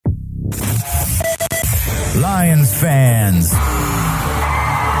Lions fans,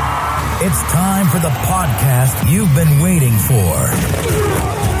 it's time for the podcast you've been waiting for.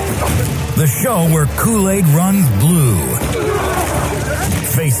 The show where Kool-Aid runs blue,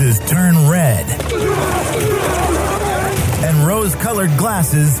 faces turn red, and rose-colored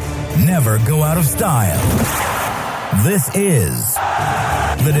glasses never go out of style. This is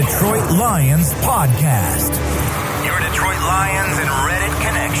the Detroit Lions Podcast. Your Detroit Lions and Reddit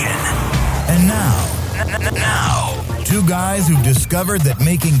connection. And now, two guys who discovered that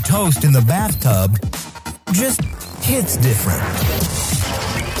making toast in the bathtub just hits different.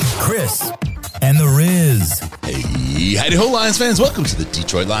 Chris and the Riz. Hey, howdy-ho, Lions fans. Welcome to the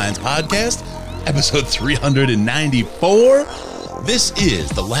Detroit Lions Podcast, episode 394. This is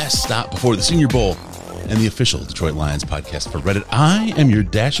the last stop before the Senior Bowl and the official Detroit Lions podcast for Reddit. I am your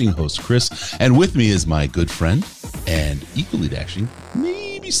dashing host, Chris, and with me is my good friend and equally dashing,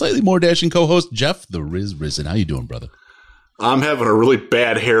 maybe slightly more dashing co-host, Jeff the Riz Risen. How you doing, brother? I'm having a really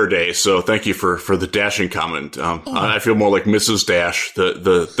bad hair day, so thank you for the dashing comment. I feel more like Mrs. Dash,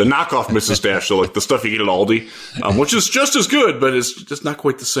 the knockoff Mrs. Dash, so like the stuff you get at Aldi, which is just as good, but it's just not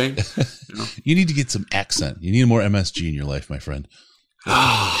quite the same. You know? You need to get some accent. You need more MSG in your life, my friend.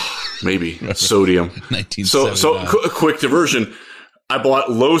 Maybe sodium. 1979. So quick diversion. I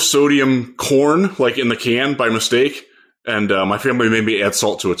bought low sodium corn, like in the can, by mistake, and my family made me add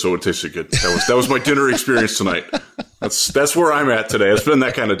salt to it, so it tasted good. That was my dinner experience tonight. That's where I'm at today. It's been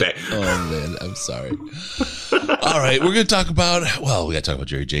that kind of day. Oh man, I'm sorry. All right, we're going to talk about. Well, we got to talk about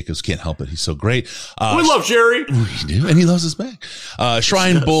Jerry Jacobs. Can't help it. He's so great. We love Jerry. We do, and he loves us back.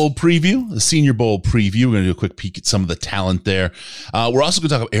 Shrine Bowl preview, the Senior Bowl preview. We're going to do a quick peek at some of the talent there. We're also going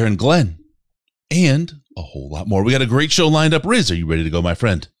to talk about Aaron Glenn and a whole lot more. We got a great show lined up. Riz, are you ready to go, my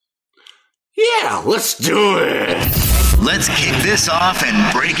friend? Yeah, let's do it. Let's kick this off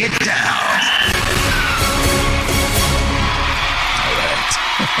and break it down.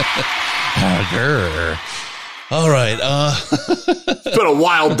 All right. It's been a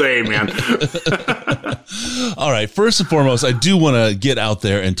wild day, man. All right. First and foremost, I do want to get out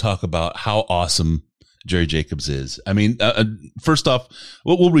there and talk about how awesome Jerry Jacobs is. I mean, first off,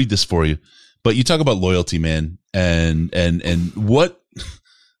 we'll read this for you, but you talk about loyalty, man, and what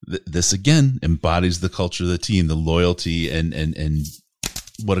this again embodies the culture of the team, the loyalty and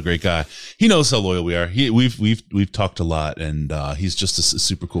what a great guy. He knows how loyal we are. We've talked a lot, and he's just a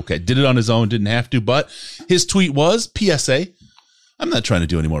super cool cat. Did it on his own, didn't have to, but his tweet was, PSA, I'm not trying to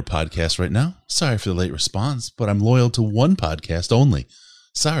do any more podcasts right now. Sorry for the late response, but I'm loyal to one podcast only.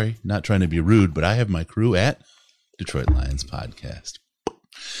 Sorry, not trying to be rude, but I have my crew at Detroit Lions Podcast.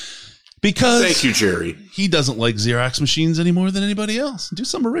 Because thank you, Jerry. He doesn't like Xerox machines any more than anybody else. Do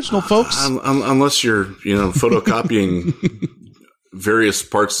some original, folks. Unless you're, photocopying various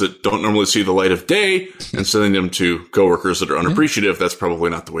parts that don't normally see the light of day and sending them to coworkers that are unappreciative, that's probably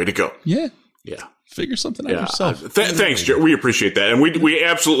not the way to go. Yeah. Yeah. Figure something out yourself. Thanks, Jerry. We appreciate that. And we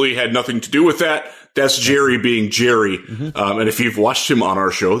absolutely had nothing to do with that. That's Jerry being Jerry. Mm-hmm. And if you've watched him on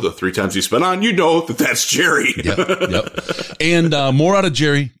our show, the 3 times he's been on, you know that that's Jerry. Yep. And more out of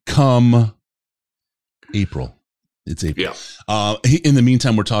Jerry come April. It's April. Yeah. In the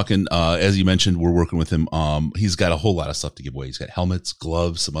meantime, we're talking, as you mentioned, we're working with him. He's got a whole lot of stuff to give away. He's got helmets,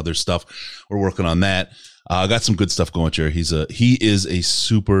 gloves, some other stuff. We're working on that. Got some good stuff going, Jerry. He is a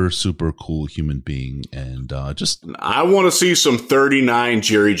super, super cool human being. And I want to see some 39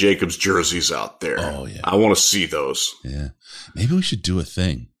 Jerry Jacobs jerseys out there. Oh, yeah. I want to see those. Yeah. Maybe we should do a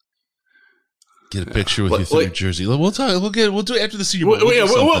thing. Get a picture with your jersey. We'll talk. We'll do it after the Senior Bowl.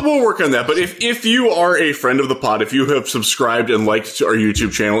 We'll work on that. But if you are a friend of the pod, if you have subscribed and liked our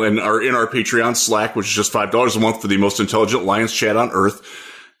YouTube channel and are in our Patreon Slack, which is just $5 a month for the most intelligent Lions chat on earth,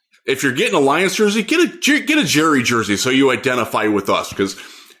 if you're getting a Lions jersey, get a Jerry jersey so you identify with us. Because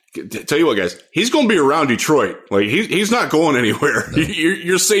tell you what, guys, he's going to be around Detroit. Like he's not going anywhere. No.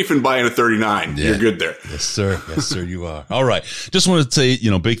 You're safe in buying a 39. Yeah. You're good there. Yes, sir. Yes, sir. You are. All right. Just wanted to say,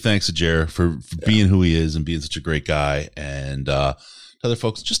 big thanks to Jer for being who he is and being such a great guy. And other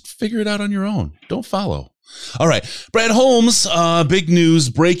folks, just figure it out on your own. Don't follow. All right. Brad Holmes, big news,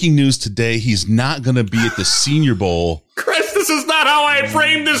 breaking news today. He's not going to be at the Senior Bowl. Chris, this is not how I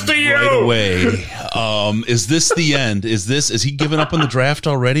framed this to you. Right away. Is this the end? Is he giving up on the draft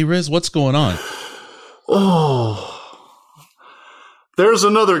already, Riz? What's going on? Oh, there's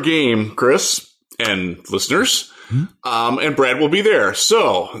another game, Chris and listeners. And Brad will be there.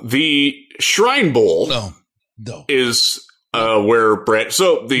 So the Shrine Bowl is where Brad.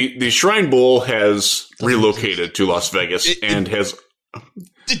 So the Shrine Bowl has relocated to Las Vegas and has.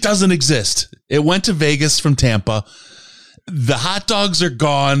 It doesn't exist. It went to Vegas from Tampa. The hot dogs are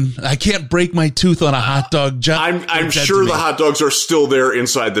gone. I can't break my tooth on a hot dog. I'm sure the hot dogs are still there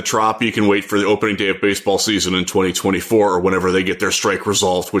inside the Trop. You can wait for the opening day of baseball season in 2024 or whenever they get their strike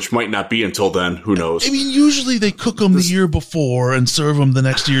resolved, which might not be until then. Who knows? I mean, usually they cook them the year before and serve them the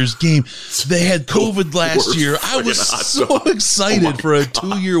next year's game. They had COVID last year. I was so excited for a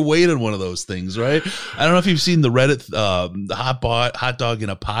 2-year wait on one of those things, right? I don't know if you've seen the Reddit, the hot dog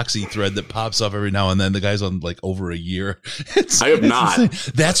and epoxy thread that pops up every now and then. The guy's on like over a year. I have not.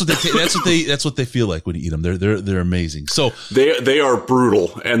 Insane. That's what they feel like when you eat them. They're amazing. So they are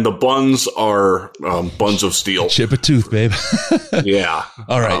brutal, and the buns are buns of steel. Chip a tooth, babe. Yeah.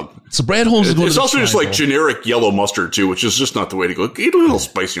 All right. So Brad Holmes is going it's to also just like generic yellow mustard too, which is just not the way to go. Eat a little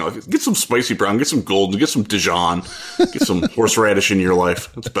spicy. Get some spicy brown. Get some golden. Get some Dijon. Get some horseradish in your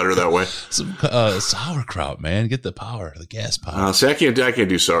life. It's better that way. Some sauerkraut, man. Get the power, the gas power. See, I can't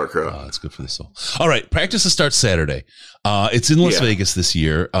do sauerkraut. Oh, it's good for the soul. All right, practice starts Saturday. It's in Las Vegas this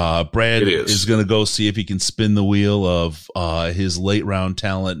year. Brad is going to go see if he can spin the wheel of his late round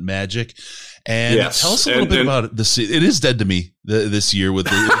talent Magic. And tell us a little bit about this. It is dead to me this year. It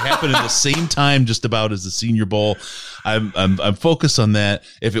happened at the same time, just about as the Senior Bowl. I'm focused on that.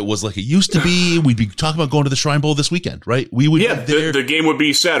 If it was like it used to be, we'd be talking about going to the Shrine Bowl this weekend, right? We would. Yeah, the game would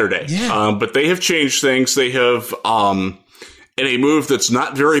be Saturday. Yeah. But they have changed things. They have in a move that's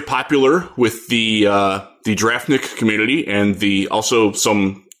not very popular with the draftnik community and also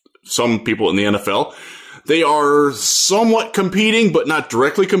some people in the NFL. They are somewhat competing, but not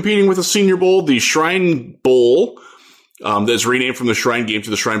directly competing with the Senior Bowl. The Shrine Bowl, that's renamed from the Shrine Game to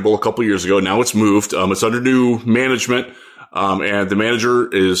the Shrine Bowl a couple years ago. Now it's moved. It's under new management. And the manager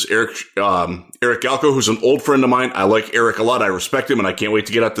is Eric Galko, who's an old friend of mine. I like Eric a lot. I respect him, and I can't wait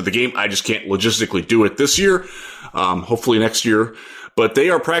to get out to the game. I just can't logistically do it this year. Hopefully next year. But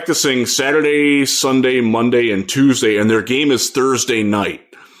they are practicing Saturday, Sunday, Monday, and Tuesday, and their game is Thursday night.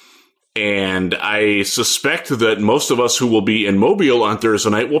 And I suspect that most of us who will be in Mobile on Thursday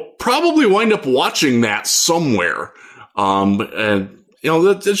night will probably wind up watching that somewhere. And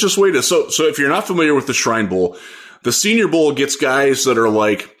that's just way to, so if you're not familiar with the Shrine Bowl, the Senior Bowl gets guys that are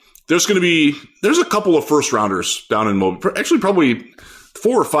like, there's a couple of first rounders down in Mobile, actually probably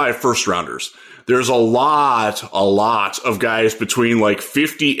 4 or 5 first rounders. There's a lot of guys between like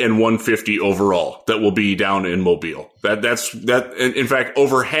 50 and 150 overall that will be down in Mobile. That's in fact,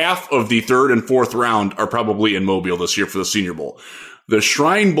 over half of the 3rd and 4th round are probably in Mobile this year for the Senior Bowl. The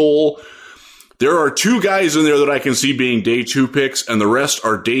Shrine Bowl, there are 2 guys in there that I can see being day 2 picks, and the rest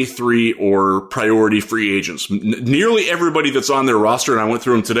are day 3 or priority free agents. Nearly everybody that's on their roster, and I went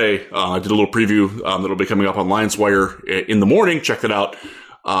through them today. I did a little preview that'll be coming up on Lions Wire in the morning. Check that out.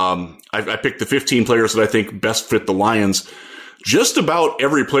 I picked the 15 players that I think best fit the Lions. Just about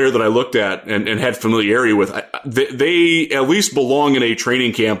every player that I looked at and had familiarity with, they at least belong in a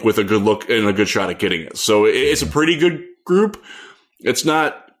training camp with a good look and a good shot at getting it. So it's a pretty good group. It's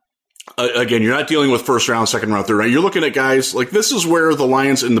not, again, you're not dealing with first round, second round, third round. You're looking at guys like this is where the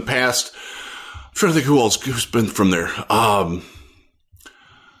Lions in the past, I'm trying to think who's been from there.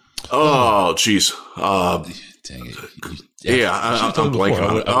 Geez. Dang it. I'm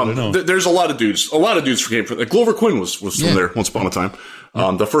blanking on it. There's a lot of dudes who came from there. Glover Quinn was from there once upon a time.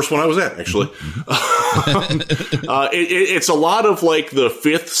 The first one I was at, actually. It's a lot of like the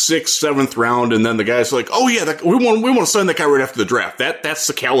 5th, 6th, 7th round, and then the guys like, oh yeah, we want to sign that guy right after the draft. That's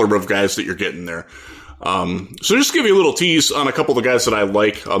the caliber of guys that you're getting there. So just to give you a little tease on a couple of the guys that I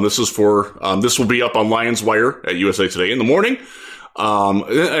like. This will be up on Lions Wire at USA Today in the morning.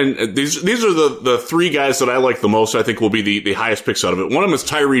 And these are the 3 guys that I like the most. I think will be the highest picks out of it. One of them is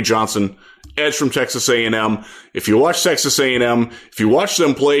Tyree Johnson, edge from Texas A&M. If you watch Texas A&M, if you watch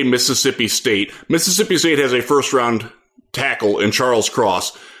them play Mississippi State has a first round tackle in Charles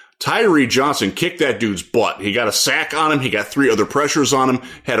Cross. Tyree Johnson kicked that dude's butt. He got a sack on him. He got 3 other pressures on him.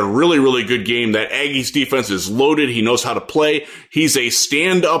 Had a really, really good game. That Aggies defense is loaded. He knows how to play. He's a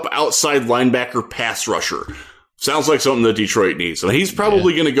stand-up outside linebacker pass rusher. Sounds like something that Detroit needs. So he's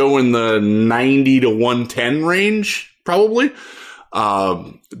probably going to go in the 90 to 110 range, probably.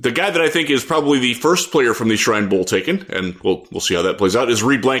 The guy that I think is probably the first player from the Shrine Bowl taken, and we'll see how that plays out, is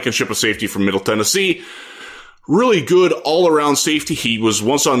Reed Blankenship, a safety from Middle Tennessee. Really good all-around safety. He was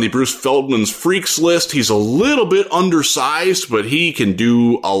once on the Bruce Feldman's Freaks list. He's a little bit undersized, but he can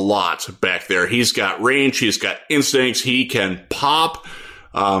do a lot back there. He's got range. He's got instincts. He can pop.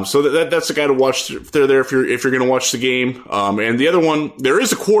 So that's the guy to watch there if you're going to watch the game. And the other one, there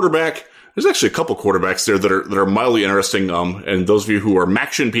is a quarterback. There's actually a couple quarterbacks there that are mildly interesting. And those of you who are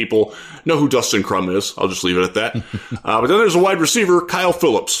Maction people know who Dustin Crum is. I'll just leave it at that. But then there's a wide receiver, Kyle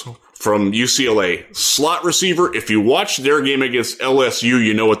Phillips from UCLA. Slot receiver. If you watch their game against LSU,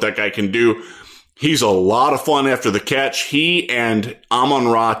 you know what that guy can do. He's a lot of fun after the catch. He and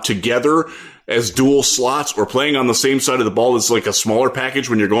Amon-Ra together as dual slots or playing on the same side of the ball is like a smaller package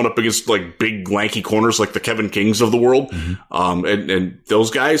when you're going up against like big lanky corners like the Kevin Kings of the world. And those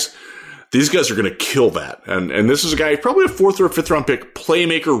guys, these guys are going to kill that. And this is a guy, probably a 4th or 5th round pick,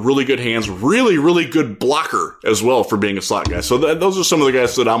 playmaker, really good hands, really, really good blocker as well for being a slot guy. So those are some of the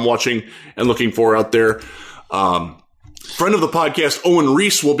guys that I'm watching and looking for out there. Friend of the podcast, Owen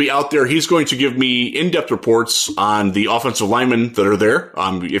Reese, will be out there. He's going to give me in-depth reports on the offensive linemen that are there.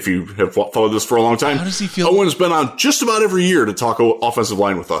 If you have followed this for a long time, how does he feel? Owen's been on just about every year to talk offensive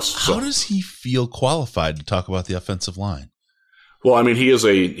line with us. How does he feel qualified to talk about the offensive line? Well, I mean, he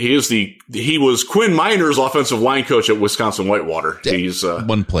was Quinn Miner's offensive line coach at Wisconsin Whitewater. He's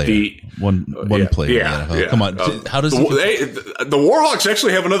one player, one player. Yeah. Come on, how does the Warhawks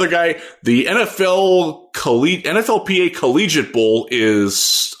actually have another guy? The NFLPA Collegiate Bowl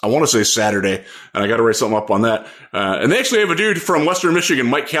is, I want to say Saturday, and I got to write something up on that. And they actually have a dude from Western Michigan,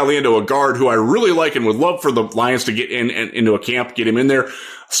 Mike Caliendo, a guard who I really like and would love for the Lions to get into a camp, get him in there.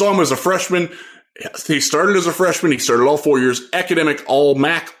 Saw him as a freshman. He started as a freshman. He started all 4 years, academic, all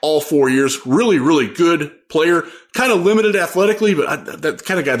MAC, all 4 years. Really, really good player. Kind of limited athletically, but that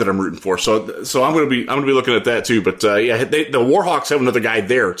kind of guy that I'm rooting for. So I'm going to be looking at that too. But the Warhawks have another guy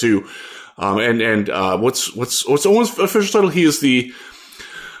there too. What's Owen's official title? He is the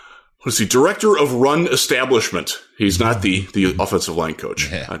director of run establishment. He's not the offensive line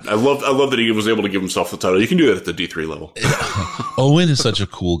coach. Yeah. I love that he was able to give himself the title. You can do that at the D3 level. Owen is such a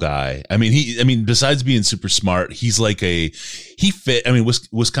cool guy. I mean, besides being super smart, he's like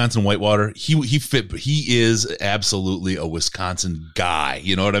Wisconsin Whitewater. He is absolutely a Wisconsin guy.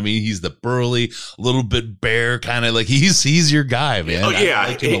 You know what I mean? He's the burly, little bit bear kind of like he's your guy, man. Oh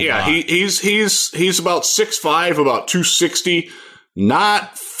yeah. He's about 6'5", about 260.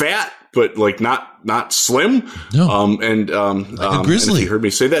 Not fat, but like not slim. No. Like a grizzly. And if he heard me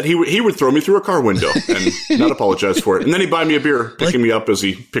say that, he would throw me through a car window and not apologize for it. And then he'd buy me a beer, picking me up as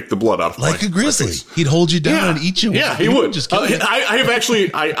he picked the blood out of like a grizzly. He'd hold you down and eat you. Yeah, he would. Just I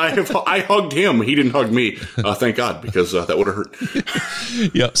hugged him. He didn't hug me. Thank God, because that would have hurt.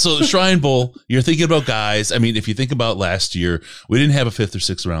 Yeah. So Shrine Bowl, you're thinking about guys. I mean, if you think about last year, we didn't have a 5th or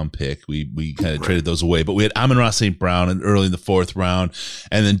 6th round pick. We kind of traded those away, but we had Amon-Ra St. Brown early in the 4th round,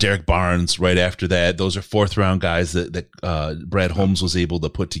 and then Derek Barnes right after that. Those are 4th round guys that Brad Holmes was able to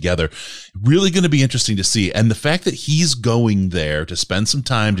put together. Really going to be interesting to see. And the fact that he's going there to spend some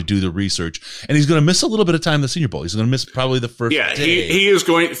time to do the research, and he's going to miss a little bit of time in the Senior Bowl. He's going to miss probably the first day. He is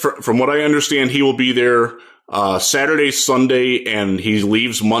going, from what I understand, he will be there Saturday, Sunday, and he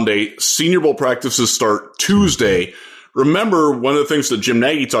leaves Monday. Senior Bowl practices start Tuesday. Remember, one of the things that Jim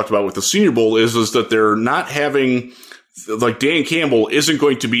Nagy talked about with the Senior Bowl is that they're not having, like Dan Campbell isn't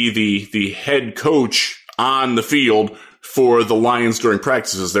going to be the head coach on the field for the Lions during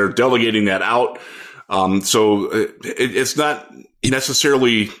practices. They're delegating that out. So it's not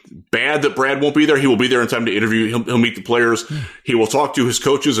necessarily bad that Brad won't be there. He will be there in time to interview. He'll meet the players. He will talk to his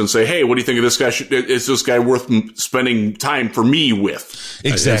coaches and say, hey, what do you think of this guy? Is this guy worth spending time for me with?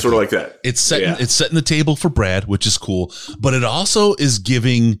 Exactly. Sort of like that. It's setting the table for Brad, which is cool, but it also is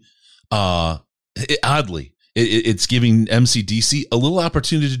giving, oddly, it's giving MCDC a little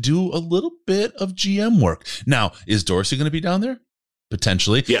opportunity to do a little bit of GM work. Now, is Dorsey going to be down there?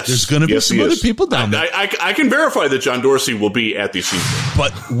 Potentially. Yes. There's going to be some other people down there. I can verify that John Dorsey will be at the season.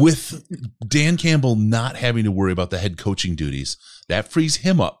 But with Dan Campbell not having to worry about the head coaching duties, that frees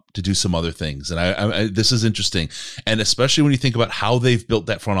him up to do some other things. And I this is interesting. And especially when you think about how they've built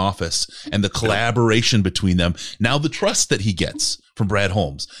that front office and the collaboration between them. Now the trust that he gets from Brad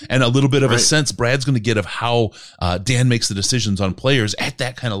Holmes and a little bit of a sense Brad's going to get of how Dan makes the decisions on players at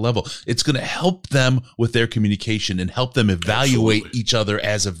that kind of level. It's going to help them with their communication and help them evaluate each other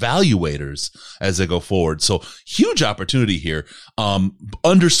as evaluators as they go forward. So huge opportunity here.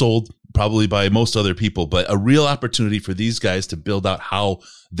 Undersold probably by most other people, but a real opportunity for these guys to build out how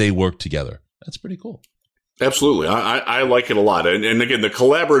they work together. That's pretty cool. Absolutely. I like it a lot. And again, the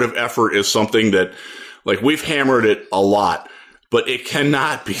collaborative effort is something that, like, we've hammered it a lot, but it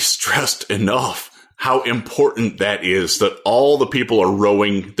cannot be stressed enough how important that is, that all the people are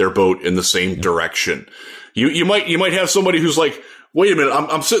rowing their boat in the same direction. You might have somebody who's like, wait a minute,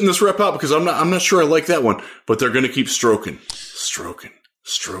 I'm sitting this rep out because I'm not sure I like that one, but they're going to keep stroking.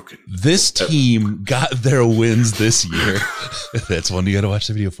 This team got their wins this year. That's one you got to watch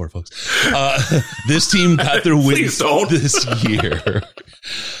the video for, folks. This team got their wins this year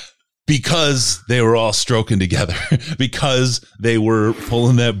because they were all stroking together, because they were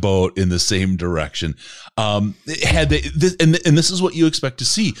pulling that boat in the same direction. And this is what you expect to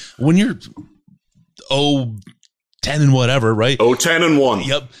see when you're 10 and whatever, right? 10-1.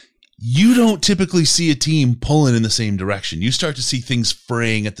 Yep. You don't typically see a team pulling in the same direction. You start to see things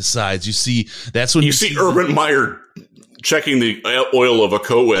fraying at the sides. That's when you see Urban Meyer checking the oil of a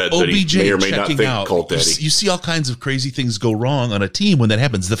co-ed that he may or may not think called daddy. You see all kinds of crazy things go wrong on a team when that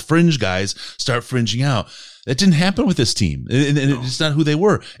happens. The fringe guys start fringing out. That didn't happen with this team. And it's not who they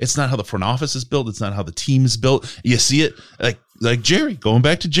were. It's not how the front office is built. It's not how the team is built. You see it like Jerry, going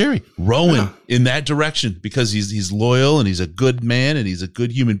back to Jerry, rowing in that direction because he's loyal and he's a good man and he's a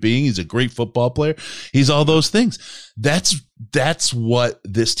good human being. He's a great football player. He's all those things. That's what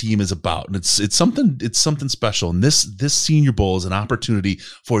this team is about. And it's something special. And this Senior Bowl is an opportunity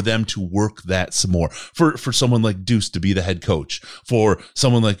for them to work that some more. For someone like Deuce to be the head coach, for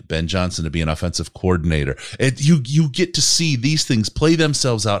someone like Ben Johnson to be an offensive coordinator. You get to see these things play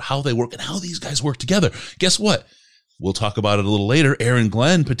themselves out, how they work and how these guys work together. Guess what? We'll talk about it a little later. Aaron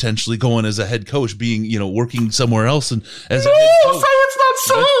Glenn potentially going as a head coach, being, working somewhere else and as a head coach. Say it's not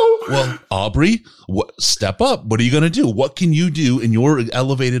so. Well, Aubrey, step up. What are you going to do? What can you do in your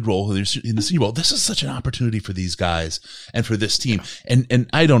elevated role in the Senior Bowl? This is such an opportunity for these guys and for this team. And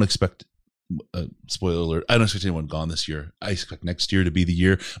I don't expect, spoiler alert, I don't expect anyone gone this year. I expect next year to be the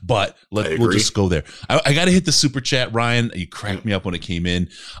year, but we'll just go there. I got to hit the super chat. Ryan, you cracked me up when it came in.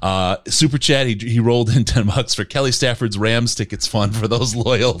 Super chat, he rolled in $10 for Kelly Stafford's Rams tickets fund for those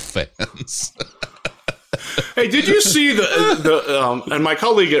loyal fans. Hey, did you see the and my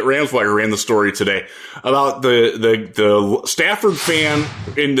colleague at Ramswire ran the story today about the Stafford fan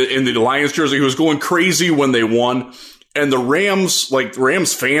in the Lions jersey who was going crazy when they won. And the Rams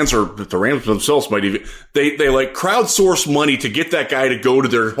fans, or the Rams themselves might even, they crowdsource money to get that guy to go to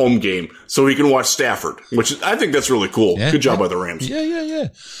their home game so he can watch Stafford, which I think that's really cool. Yeah, good job by the Rams. Yeah.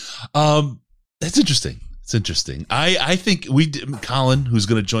 That's interesting. It's interesting. I think Colin, who's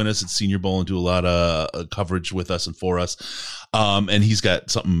going to join us at Senior Bowl and do a lot of coverage with us and for us. And he's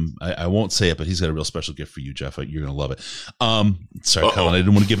got something, I won't say it, but he's got a real special gift for you, Jeff. You're going to love it. Sorry, Colin, I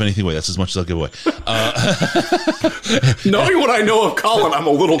didn't want to give anything away. That's as much as I'll give away. Knowing what I know of Colin, I'm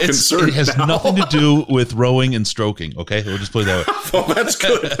a little concerned. It has nothing to do with rowing and stroking. Okay. We'll just put it that way. Well, that's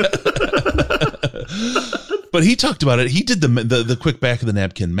good. But he talked about it. He did the quick back of the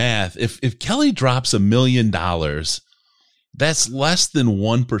napkin math. If Kelly drops $1 million, that's less than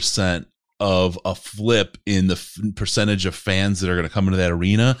 1% of a flip in the percentage of fans that are going to come into that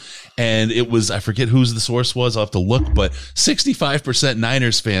arena. And it was, I forget whose the source was. I'll have to look, but 65%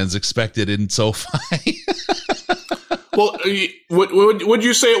 Niners fans expected in SoFi. Well, what would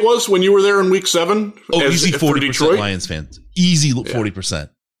you say it was when you were there in week 7? Easy 40% Lions fans. Easy 40%.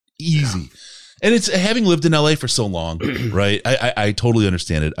 Easy. And it's having lived in LA for so long, right? I totally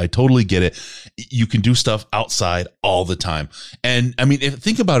understand it. I totally get it. You can do stuff outside all the time. And I mean,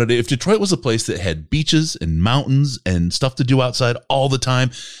 think about it. If Detroit was a place that had beaches and mountains and stuff to do outside all the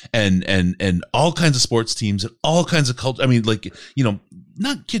time and all kinds of sports teams and all kinds of culture, I mean,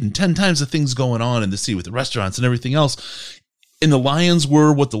 not kidding, 10 times the things going on in the city with the restaurants and everything else. And the Lions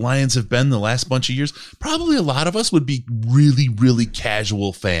were what the Lions have been the last bunch of years. Probably a lot of us would be really, really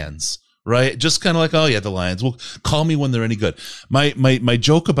casual fans. Right? Just kind of like, oh yeah, the Lions. Well, call me when they're any good. My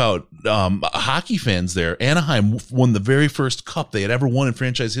joke about hockey fans there, Anaheim won the very first cup they had ever won in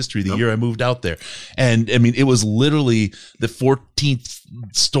franchise history the year I moved out there. And I mean, it was literally the 14th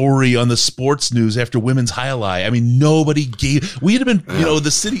story on the sports news after women's highlight. I mean, we had been,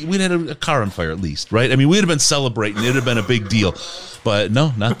 the city, we'd had a car on fire at least, right? I mean, we'd have been celebrating. It'd have been a big deal. But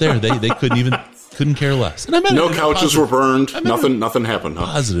no, not there. They couldn't care less. And I meant no couches were burned. Nothing happened. Huh?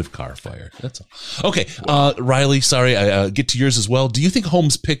 Positive car fire. That's all. Okay, Riley. Sorry, I get to yours as well. Do you think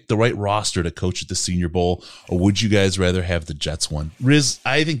Holmes picked the right roster to coach at the Senior Bowl, or would you guys rather have the Jets one? Riz,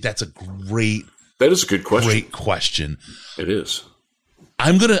 I think that's a great. That is a good question. Great question. It is.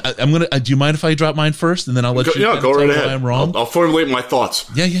 I'm gonna. Do you mind if I drop mine first, and then I'll let you? Yeah, go right ahead. I'm wrong. I'll formulate my thoughts.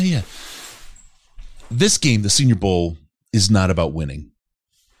 Yeah. This game, the Senior Bowl, is not about winning.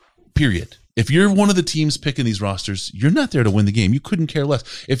 Period. If you're one of the teams picking these rosters, you're not there to win the game. You couldn't care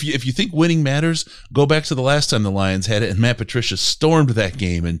less. If you think winning matters, go back to the last time the Lions had it and Matt Patricia stormed that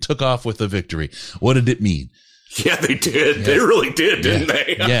game and took off with a victory. What did it mean? Yeah, they did. Yeah. They really did, didn't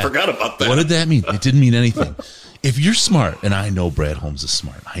they? I forgot about that. What did that mean? It didn't mean anything. If you're smart, and I know Brad Holmes is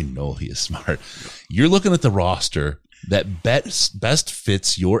smart. I know he is smart. You're looking at the roster that best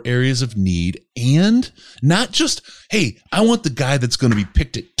fits your areas of need, and not just, hey, I want the guy that's going to be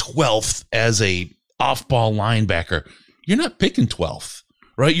picked at 12th as a off-ball linebacker. You're not picking 12th,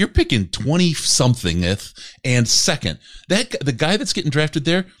 right? You're picking 20-somethingth and second. The guy that's getting drafted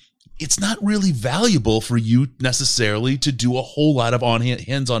there, it's not really valuable for you necessarily to do a whole lot of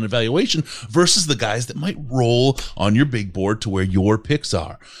hands-on evaluation versus the guys that might roll on your big board to where your picks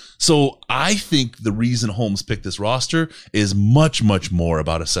are. So I think the reason Holmes picked this roster is much, much more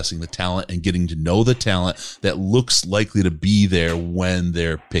about assessing the talent and getting to know the talent that looks likely to be there when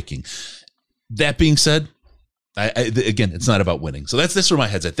they're picking. That being said, again, it's not about winning. So that's where my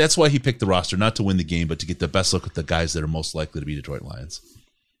head's at. That's why he picked the roster, not to win the game, but to get the best look at the guys that are most likely to be Detroit Lions.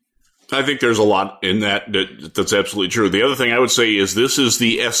 I think there's a lot in that's absolutely true. The other thing I would say is this is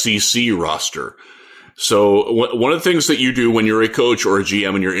the SEC roster. So one of the things that you do when you're a coach or a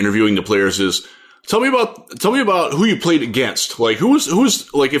GM and you're interviewing the players is tell me about who you played against. Like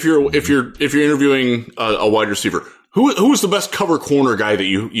who's like if you're interviewing a wide receiver, who was the best cover corner guy that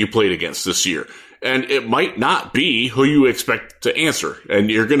you played against this year? And it might not be who you expect to answer, and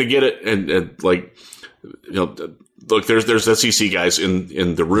you're going to get it. And like, you know, look, there's SEC guys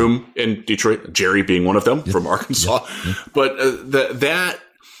in the room in Detroit, Jerry being one of them from Arkansas. Yep. But that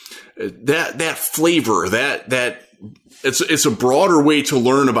flavor, that it's a broader way to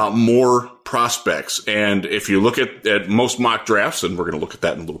learn about more prospects. And if you look at most mock drafts, and we're going to look at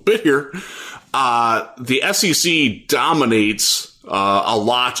that in a little bit here, the SEC dominates a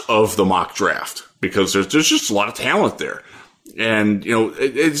lot of the mock draft because there's just a lot of talent there. And, you know,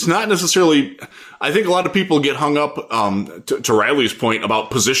 it's not necessarily, I think a lot of people get hung up, to Riley's point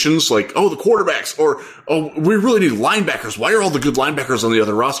about positions like, oh, the quarterbacks, or, oh, we really need linebackers. Why are all the good linebackers on the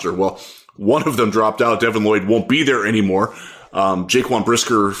other roster? Well, one of them dropped out. Devin Lloyd won't be there anymore. Jaquan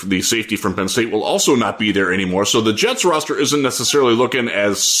Brisker, the safety from Penn State, will also not be there anymore. So the Jets roster isn't necessarily looking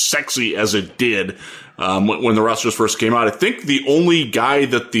as sexy as it did when the rosters first came out. I think the only guy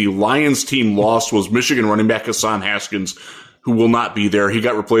that the Lions team lost was Michigan running back Hassan Haskins, who will not be there. He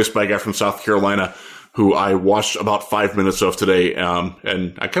got replaced by a guy from South Carolina who I watched about 5 minutes of today,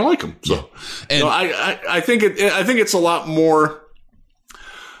 and I kind of like him. So, and you know, I think it's a lot more.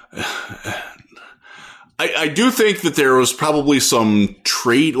 I do think that there was probably some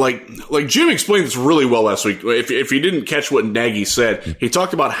trade, like Jim explained this really well last week. If you didn't catch what Nagy said, he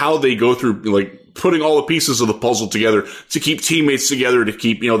talked about how they go through, like, putting all the pieces of the puzzle together to keep teammates together, to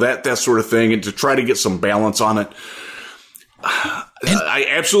keep, you know, that sort of thing, and to try to get some balance on it. I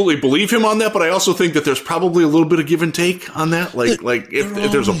absolutely believe him on that, but I also think that there's probably a little bit of give and take on that. Like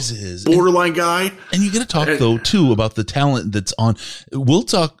if there's a borderline guy. And you're going to talk, though, too, about the talent that's on. We're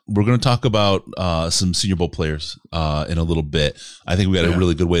going to talk about some Senior Bowl players in a little bit. I think we got a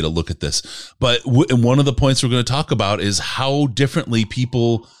really good way to look at this. But one of the points we're going to talk about is how differently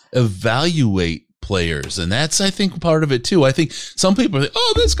people evaluate players. And that's, I think, part of it too. I think some people are like,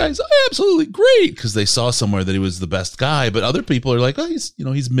 oh, this guy's absolutely great because they saw somewhere that he was the best guy. But other people are like, oh, he's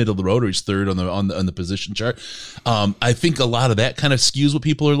middle of the road, or he's third on the position chart. I think a lot of that kind of skews what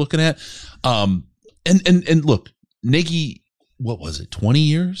people are looking at. And look, Nagy, what was it? 20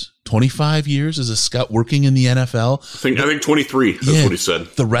 years, 25 years as a scout working in the NFL. I think 23. That's what he said.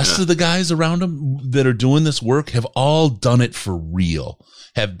 The rest of the guys around him that are doing this work have all done it for real.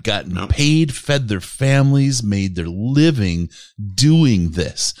 Have gotten paid, fed their families, made their living doing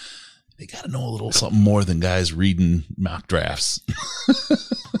this. They got to know a little something more than guys reading mock drafts.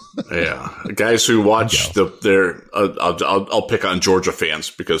 Yeah, guys who watch I'll pick on Georgia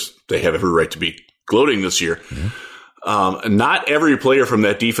fans because they have every right to be gloating this year. Mm-hmm. Not every player from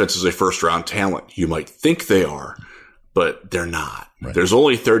that defense is a first-round talent. You might think they are, but they're not. Right. There's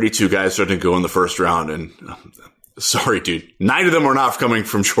only 32 guys that didn't go in the first round, and sorry, dude, 9 of them are not coming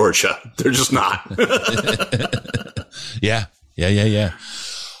from Georgia. They're just not. Yeah.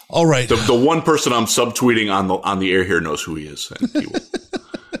 All right. The one person I'm subtweeting on the air here knows who he is, and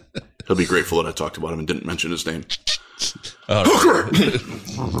he'll be grateful that I talked about him and didn't mention his name.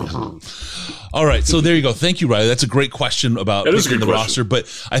 All right. So there you go. Thank you, Riley. That's a great question about picking the roster. But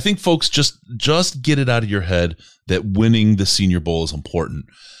I think folks just get it out of your head that winning the Senior Bowl is important.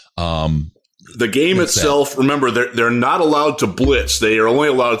 The game itself, remember, they're not allowed to blitz. They are only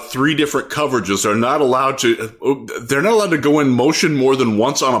allowed 3 different coverages. They're not allowed to go in motion more than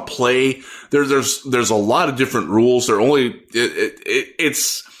once on a play. There's a lot of different rules.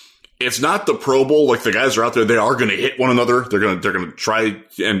 It's not the Pro Bowl. Like, the guys are out there, they are going to hit one another. They're going to try,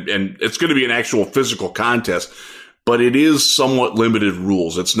 and it's going to be an actual physical contest, but it is somewhat limited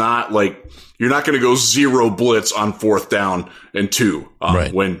rules. It's not like, you're not going to go 0 blitz on 4th down and 2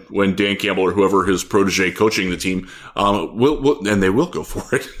 right. when Dan Campbell or whoever his protege coaching the team will and they will go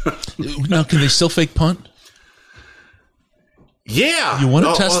for it. Now, can they still fake punt? Yeah, you want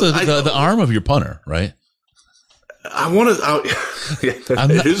to test the arm of your punter, right? I want to.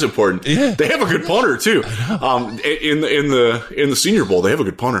 It is important. Yeah. They have a good punter too. In the Senior Bowl, they have a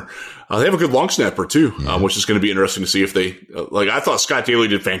good punter. They have a good long snapper too, which is going to be interesting to see if they I thought Scott Daly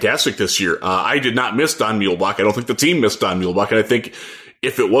did fantastic this year. I did not miss Don Muehlbach. I don't think the team missed Don Muehlbach, and I think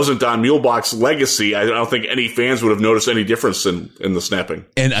if it wasn't Don Muehlbach's legacy, I don't think any fans would have noticed any difference in the snapping.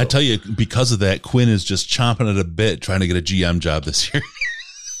 And I tell you, because of that, Quinn is just chomping at a bit trying to get a GM job this year.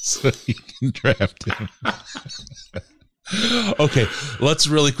 So he can draft him. Okay, let's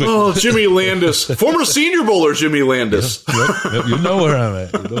really quick. Oh, Jimmy Landis, former Senior Bowler Jimmy Landis. Yep. You know where I'm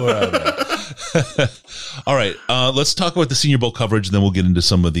at. All right, let's talk about the Senior Bowl coverage, and then we'll get into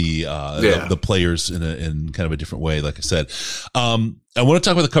some of the players in kind of a different way. Like I said, I want to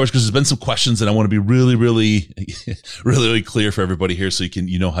talk about the coverage because there's been some questions, and I want to be really, really, really clear for everybody here, so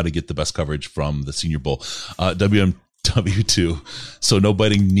you know how to get the best coverage from the Senior Bowl. WMW2. So no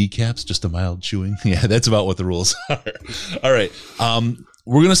biting kneecaps, just a mild chewing. Yeah, that's about what the rules are. All right.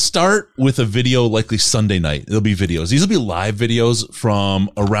 We're going to start with a video likely Sunday night. It'll be videos. These will be live videos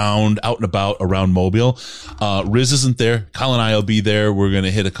from out and about around Mobile. Riz isn't there. Colin and I will be there. We're going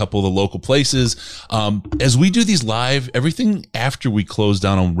to hit a couple of the local places. As we do these live, everything after we close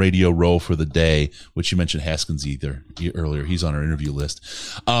down on Radio Row for the day, which you mentioned Haskins earlier. He's on our interview list.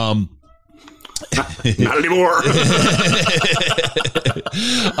 Not anymore.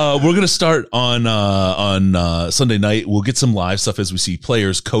 We're going to start on Sunday night. We'll get some live stuff as we see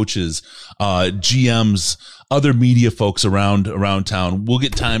players, coaches, GMs, other media folks around town. We'll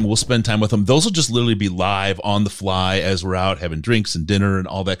get time. We'll spend time with them. Those will just literally be live on the fly as we're out having drinks and dinner and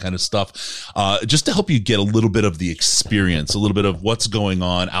all that kind of stuff. Just to help you get a little bit of the experience, a little bit of what's going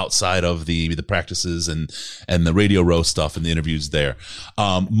on outside of the practices and the Radio Row stuff and the interviews there.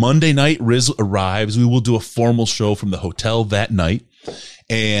 Monday night, Riz arrives. We will do a formal show from the hotel that night.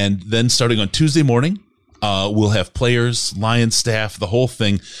 And then starting on Tuesday morning, we'll have players, Lions staff, the whole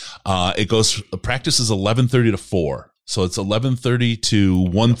thing. Practice is 11:30 to 4. So it's 11:30 to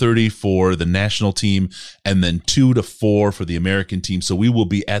 1:30 for the national team and then 2 to 4 for the American team. So we will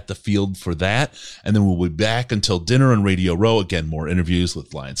be at the field for that. And then we'll be back until dinner on Radio Row. Again, more interviews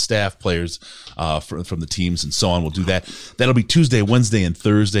with Lions staff, players from the teams and so on. We'll do that. That'll be Tuesday, Wednesday, and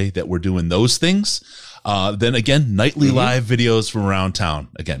Thursday that we're doing those things. Then again, nightly live videos from around town.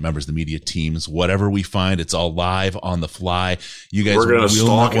 Again, members of the media teams, whatever we find, it's all live on the fly. You guys, we're going to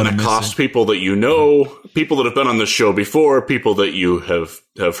stalk and accost people that you know, people that have been on this show before, people that you have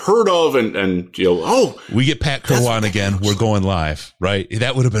heard of, and we get Pat Kerwan again. We're going live, right?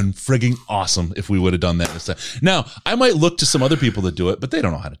 That would have been frigging awesome if we would have done that this time. Now, I might look to some other people that do it, but they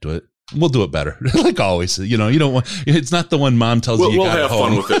don't know how to do it. We'll do it better. Like always, you don't want, it's not the one mom tells you we'll got have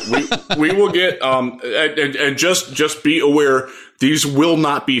fun with it. We will get, and just be aware, these will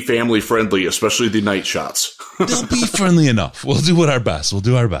not be family friendly, especially the night shots. They'll be friendly enough. We'll do our best. We'll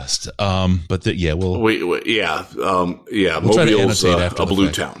Mobile's a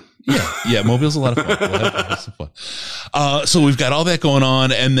blue town. Yeah, Mobile's a lot of fun. We'll have some fun. So we've got all that going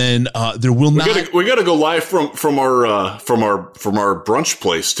on, and then there will not. We got to go live from our brunch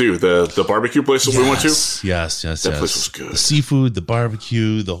place too, the barbecue place that we went to. Yes, that place was good. The seafood, the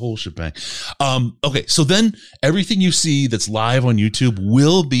barbecue, the whole shebang. Okay, so then everything you see that's live on YouTube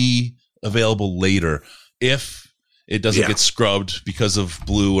will be available later if it doesn't get scrubbed because of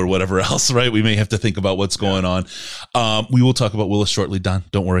Blue or whatever else, right? We may have to think about what's going on. We will talk about Willis shortly, Don.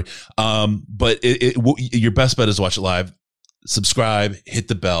 Don't worry. But your best bet is to watch it live. Subscribe, hit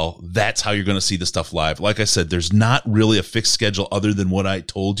the bell. That's how you're going to see the stuff live. Like I said, there's not really a fixed schedule other than what I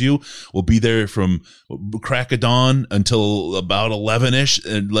told you. We'll be there from crack of dawn until about 11-ish,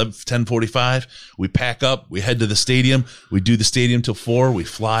 10:45. We pack up, we head to the stadium. We do the stadium till 4. We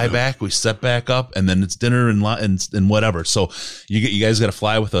fly back, we set back up, and then it's dinner and whatever. So you guys got to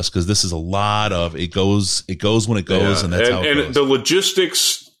fly with us because this is a lot of it goes when it goes, and that's how it goes. And the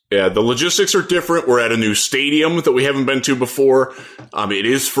logistics. Yeah, the logistics are different. We're at a new stadium that we haven't been to before. It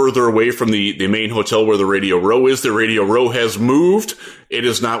is further away from the main hotel where the Radio Row is. The Radio Row has moved. It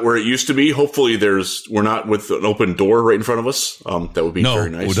is not where it used to be. Hopefully we're not with an open door right in front of us. That would be very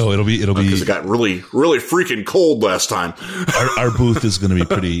nice. No, it'll be because it got really, really freaking cold last time. our booth is going to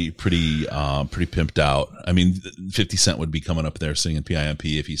be pretty pimped out. I mean, 50 Cent would be coming up there singing PIMP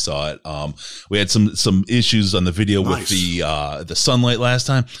if he saw it. We had some issues on the video with the sunlight last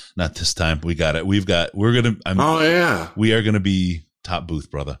time. Not this time. We got it. We are going to be top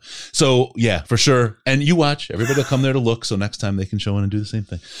booth, brother. So yeah, for sure. And you watch, everybody will come there to look. So next time they can show in and do the same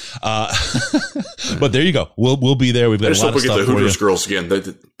thing. But there you go. We'll be there. We've got a lot of stuff. Get the Hooters girls again.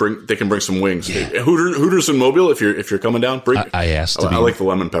 They can bring some wings. Yeah. Hooters in Mobile. If you're coming down, bring. I asked. I like the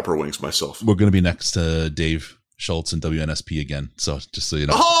lemon pepper wings myself. We're going to be next to Dave Schultz and WNSP again. So just so you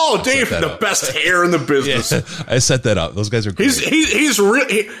know. Oh, Dave, the best hair in the business. Yeah, I set that up. Those guys are great. He has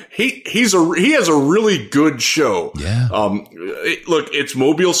a really good show. Yeah. Look, it's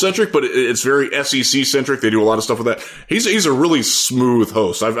Mobile centric, but it's very SEC centric. They do a lot of stuff with that. He's a really smooth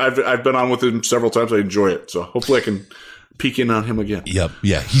host. I've been on with him several times. I enjoy it. So hopefully I can peek in on him again. Yep.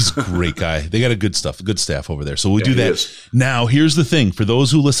 Yeah. He's a great guy. They got a good staff over there. So we'll do that. Is. Now, here's the thing for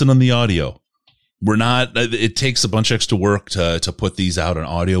those who listen on the audio. It takes a bunch of extra work to put these out on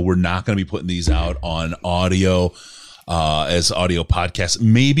audio. We're not going to be putting these out on audio, as audio podcasts.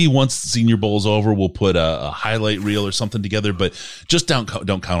 Maybe once Senior Bowl's over, we'll put a highlight reel or something together, but just don't count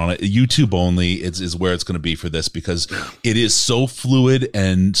on it. YouTube only is where it's going to be for this, because it is so fluid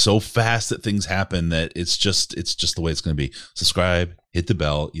and so fast that things happen that it's just the way it's going to be. Subscribe, hit the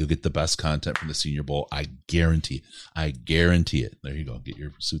bell. You'll get the best content from the Senior Bowl. I guarantee it. There you go. Get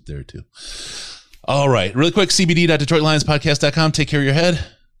your suit there too. All right. Really quick, cbd.detroitlionspodcast.com. Take care of your head.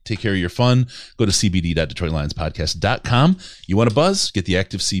 Take care of your fun. Go to cbd.detroitlionspodcast.com. You want a buzz? Get the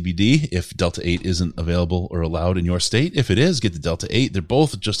active CBD if Delta 8 isn't available or allowed in your state. If it is, get the Delta 8. They're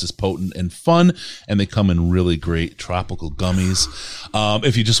both just as potent and fun, and they come in really great tropical gummies.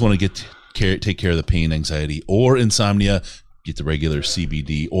 If you just want to take care of the pain, anxiety, or insomnia, get the regular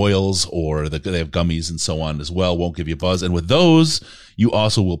CBD oils, or they have gummies and so on as well. Won't give you a buzz. And with those, you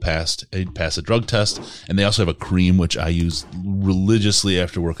also will pass a drug test. And they also have a cream, which I use religiously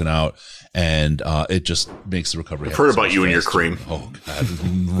after working out. And it just makes the recovery happen. I've heard about you and your cream. Oh, God.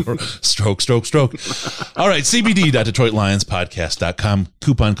 Stroke. All right. CBD.DetroitLionsPodcast.com.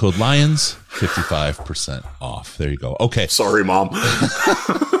 Coupon code LIONS, 55% off. There you go. Okay. Sorry, Mom.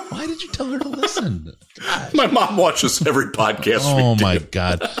 Why did you tell her to listen? God. My mom watches every podcast. Oh my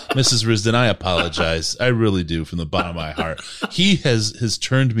God. Mrs. Risden, I apologize. I really do, from the bottom of my heart. He has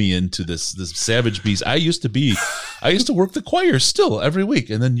turned me into this savage beast. I used to work the choir still every week.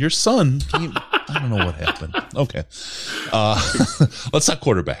 And then your son came. I don't know what happened. Okay. Let's talk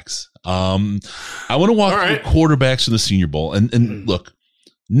quarterbacks. I want to walk through quarterbacks in the Senior Bowl. And look,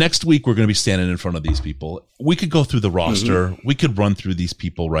 next week we're going to be standing in front of these people. We could go through the roster. Mm-hmm. We could run through these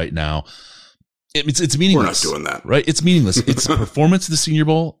people right now. It's meaningless. We're not doing that. Right? It's meaningless. It's performance at the Senior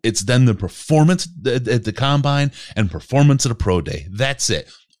Bowl. It's then the performance at the Combine and performance at a pro day. That's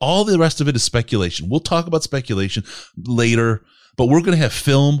it. All the rest of it is speculation. We'll talk about speculation later, but we're going to have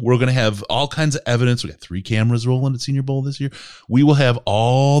film. We're going to have all kinds of evidence. We got 3 cameras rolling at Senior Bowl this year. We will have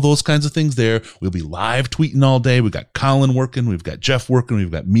all those kinds of things there. We'll be live tweeting all day. We've got Colin working. We've got Jeff working. We've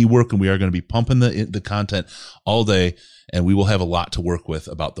got me working. We are going to be pumping the content all day. And we will have a lot to work with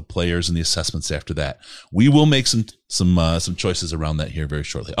about the players and the assessments after that. We will make some choices around that here very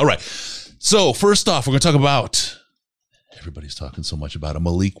shortly. All right. So first off, we're going to talk about, everybody's talking so much about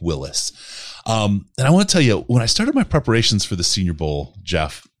Malik Willis. And I want to tell you, when I started my preparations for the Senior Bowl,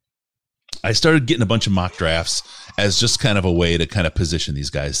 Jeff, I started getting a bunch of mock drafts as just kind of a way to kind of position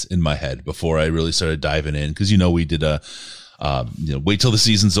these guys in my head before I really started diving in. Because, we did wait till the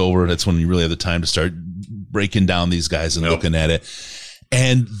season's over. That's when you really have the time to start breaking down these guys and looking at it.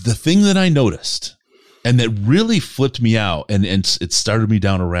 And the thing that I noticed, and that really flipped me out, and it started me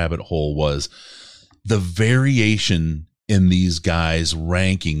down a rabbit hole, was the variation in these guys'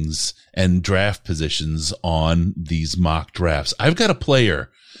 rankings and draft positions on these mock drafts. I've got a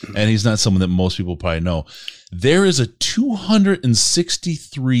player, and he's not someone that most people probably know. There is a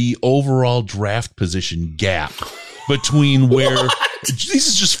 263 overall draft position gap between where this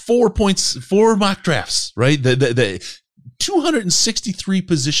is just 4 mock drafts, right? The 263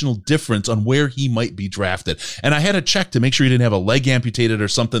 positional difference on where he might be drafted. And I had to check to make sure he didn't have a leg amputated or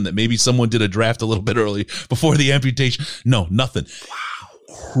something, that maybe someone did a draft a little bit early before the amputation. No, nothing. Wow.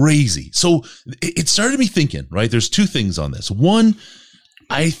 Crazy. So it started me thinking, right? There's 2 things on this. One,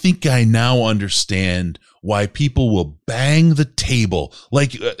 I think I now understand why people will bang the table.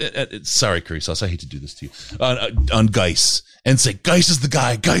 Like, sorry, Curry Sauce, I hate to do this to you, on Geis, and say, Geis is the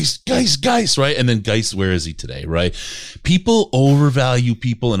guy, Geis, right? And then Geis, where is he today, right? People overvalue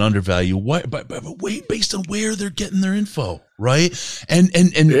people and undervalue based on where they're getting their info, right? And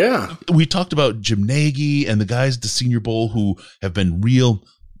yeah, we talked about Jim Nagy and the guys at the Senior Bowl who have been real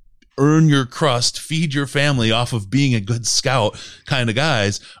earn your crust, feed your family off of being a good scout kind of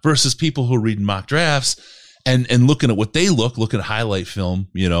guys, versus people who are reading mock drafts and looking at what they look at highlight film,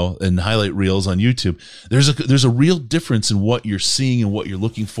 and highlight reels on YouTube. There's a real difference in what you're seeing and what you're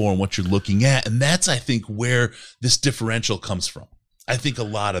looking for and what you're looking at. And that's, I think, where this differential comes from. I think a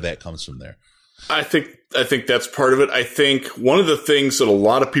lot of that comes from there. I think that's part of it. I think one of the things that a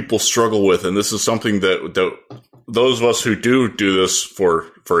lot of people struggle with, and this is something that those of us who do this for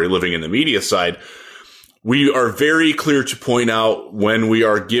a living in the media side, we are very clear to point out when we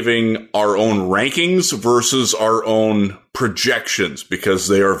are giving our own rankings versus our own projections, because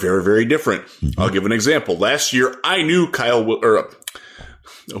they are very, very different. I'll give an example. Last year, I knew I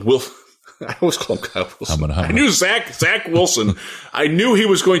always call him Kyle Wilson. I knew Zach Wilson. I knew he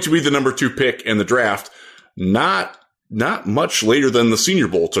was going to be the number 2 pick in the draft. Not much later than the Senior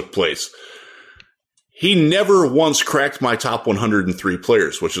Bowl took place. He never once cracked my top 103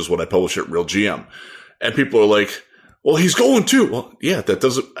 players, which is what I publish at Real GM. And people are like, well, he's going to. Well, yeah,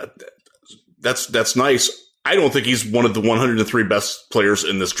 that's nice. I don't think he's one of the 103 best players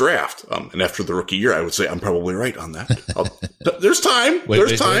in this draft. And after the rookie year, I would say I'm probably right on that. There's time.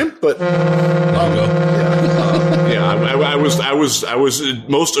 There's time. But I was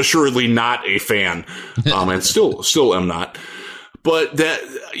most assuredly not a fan, and still am not. But that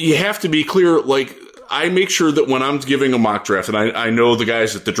you have to be clear. Like, I make sure that when I'm giving a mock draft, and I know the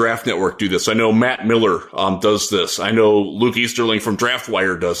guys at the Draft Network do this. I know Matt Miller does this. I know Luke Easterling from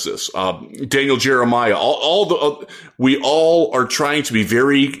DraftWire does this. Daniel Jeremiah. We all are trying to be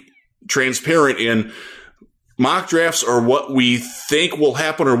very transparent in mock drafts are what we think will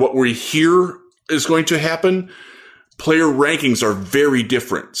happen or what we hear is going to happen. Player rankings are very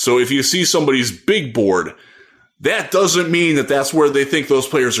different. So if you see somebody's big board, that doesn't mean that that's where they think those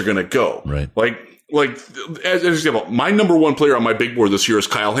players are going to go. Right. Like, as an example, my number 1 player on my big board this year is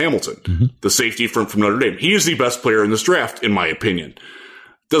Kyle Hamilton, the safety from Notre Dame. He is the best player in this draft, in my opinion.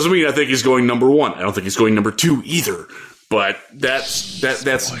 Doesn't mean I think he's going number 1. I don't think he's going number 2 either. But that's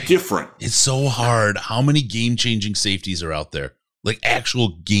different. It's so hard. How many game-changing safeties are out there? Like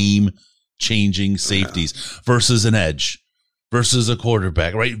actual game-changing safeties versus an edge. Versus a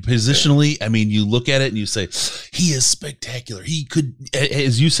quarterback, right? Positionally, I mean, you look at it and you say, he is spectacular. He could,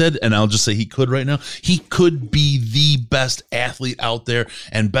 as you said, and I'll just say he could right now, he could be the best athlete out there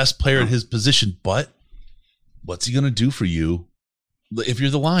and best player at his position. But what's he going to do for you if you're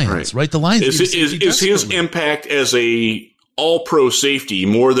the Lions, right? The Lions is his impact as a all-pro safety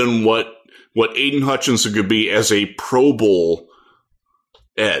more than what Aiden Hutchinson could be as a Pro Bowl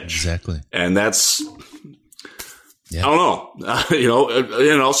edge. Exactly. And that's... Yeah. I don't know,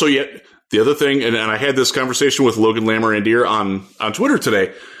 and also yet the other thing, and I had this conversation with Logan Lamorandier on Twitter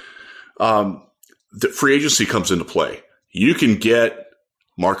today. The free agency comes into play. You can get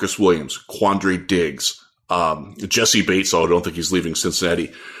Marcus Williams, Quandre Diggs, Jesse Bates. I don't think he's leaving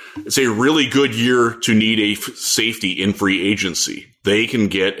Cincinnati. It's a really good year to need a safety in free agency. They can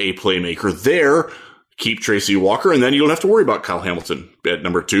get a playmaker there. Keep Tracy Walker, and then you don't have to worry about Kyle Hamilton at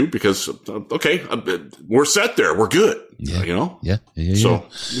number 2 because, we're set there. We're good. Yeah. Yeah. So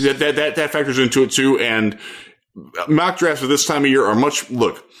that factors into it too. And mock drafts at this time of year are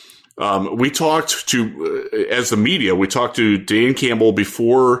we talked to, as the media, we talked to Dan Campbell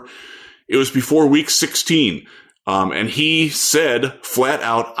before week 16. And he said flat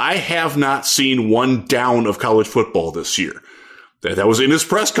out, I have not seen one down of college football this year. That was in his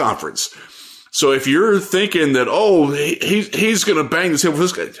press conference. So if you're thinking that, he's going to bang this head with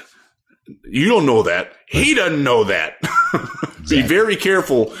this guy, you don't know that. He doesn't know that. Exactly. Be very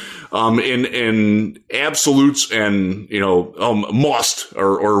careful in absolutes and, must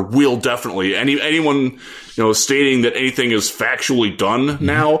or will definitely. Anyone, stating that anything is factually done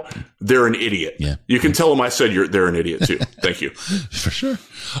now, they're an idiot. Yeah. You can tell them I said they're an idiot too. Thank you. For sure.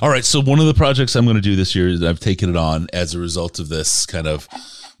 All right. So one of the projects I'm going to do this year that I've taken it on as a result of this kind of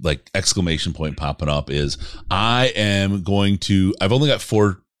like exclamation point popping up is I've only got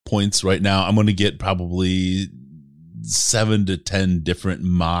 4 points right now. I'm going to get probably 7 to 10 different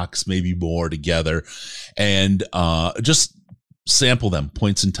mocks, maybe more together, and just sample them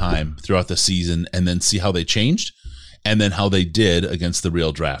points in time throughout the season and then see how they changed and then how they did against the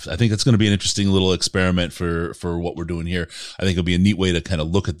real draft. I think it's going to be an interesting little experiment for what we're doing here. I think it'll be a neat way to kind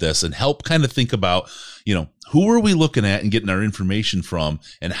of look at this and help kind of think about, who are we looking at and getting our information from,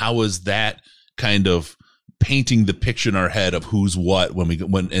 and how is that kind of painting the picture in our head of who's what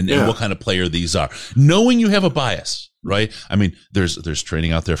and what kind of player these are, knowing you have a bias, right? I mean, there's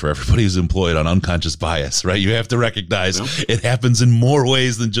training out there for everybody who's employed on unconscious bias, right? You have to recognize it happens in more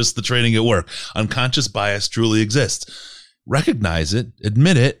ways than just the training at work. Unconscious bias truly exists. Recognize it,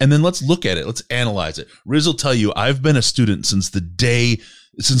 admit it, and then let's look at it. Let's analyze it. Riz will tell you, I've been a student since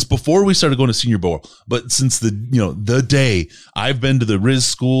before we started going to Senior Bowl, but since the day I've been to the Riz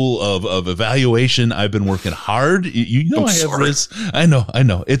School of Evaluation, I've been working hard. I have Riz. I know.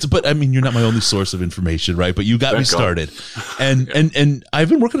 But I mean, you're not my only source of information, right? But you got me started, and I've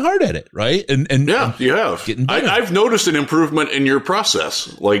been working hard at it, right? And you have. Getting better. I've noticed an improvement in your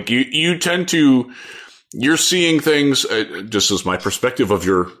process. Like you tend to. you're seeing things, just as my perspective of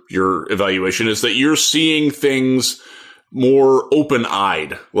your evaluation is that you're seeing things more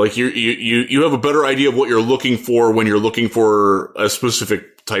open-eyed. Like you have a better idea of what you're looking for when you're looking for a specific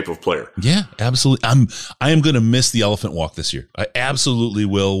type of player. Yeah, absolutely. I am going to miss the elephant walk this year. I absolutely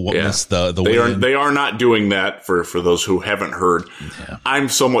will miss the they are not doing that for those who haven't heard. Yeah. I'm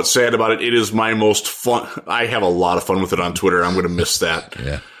somewhat sad about it. It is my most fun. I have a lot of fun with it on Twitter. I'm going to miss that.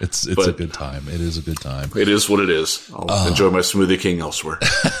 Yeah, it's a good time. It is a good time. It is what it is. I'll enjoy my Smoothie King elsewhere.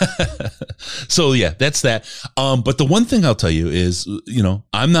 So yeah, that's that. But the one thing I'll tell you is,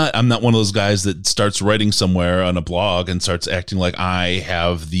 I'm not one of those guys that starts writing somewhere on a blog and starts acting like I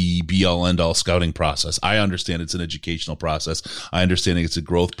have the be all end all scouting process. I understand it's an educational process. I understand it's a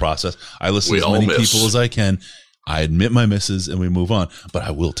growth process. I listen to as many people as I can. I admit my misses and we move on, but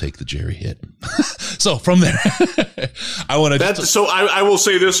I will take the Jerry hit. So from there, I want to. So I will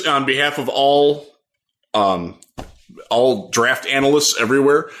say this on behalf of all draft analysts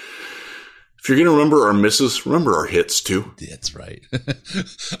everywhere. If you're going to remember our misses, remember our hits too. That's right.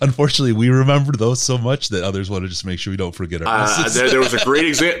 Unfortunately, we remember those so much that others want to just make sure we don't forget our misses. There was a great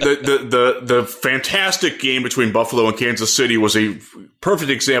example. The fantastic game between Buffalo and Kansas City was a perfect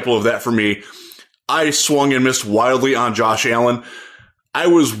example of that for me. I swung and missed wildly on Josh Allen. I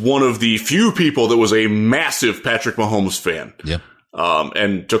was one of the few people that was a massive Patrick Mahomes fan. Yep.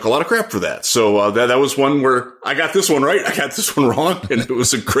 And took a lot of crap for that. So, that was one where I got this one right. I got this one wrong. And it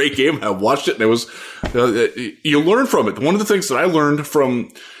was a great game. I watched it and it was, you learn from it. One of the things that I learned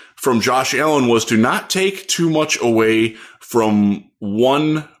from Josh Allen was to not take too much away from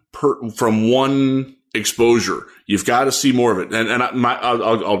one exposure. You've got to see more of it. And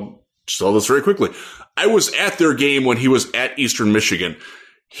I'll tell this very quickly. I was at their game when he was at Eastern Michigan.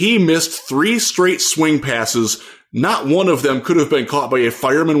 He missed 3 straight swing passes. Not one of them could have been caught by a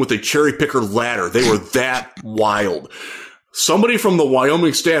fireman with a cherry picker ladder. They were that wild. Somebody from the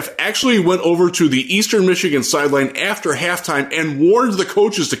Wyoming staff actually went over to the Eastern Michigan sideline after halftime and warned the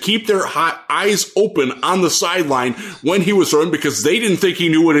coaches to keep their eyes open on the sideline when he was throwing because they didn't think he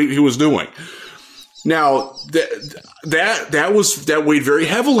knew what he was doing. Now, that weighed very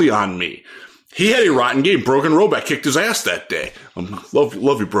heavily on me. He had a rotten game. Brogan Roback kicked his ass that day. Love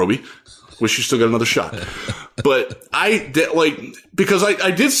you, Broby. Wish you still got another shot. But because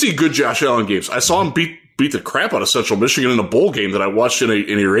I did see good Josh Allen games. I saw him beat the crap out of Central Michigan in a bowl game that I watched in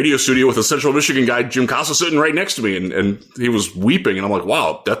a radio studio with a Central Michigan guy, Jim Casa, sitting right next to me, and he was weeping, and I'm like,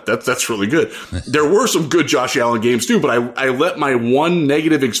 wow, that's really good. There were some good Josh Allen games too, but I let my one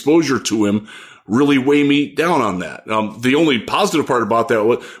negative exposure to him really weigh me down on that. The only positive part about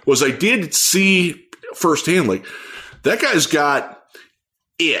that was I did see firsthand, like, that guy's got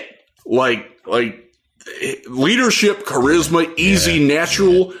it. Like leadership, charisma, easy,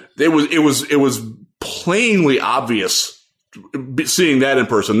 natural. It was plainly obvious seeing that in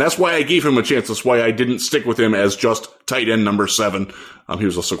person. That's why I gave him a chance. That's why I didn't stick with him as just tight end number 7. He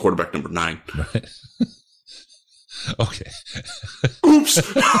was also quarterback number 9. Right. Okay. Oops.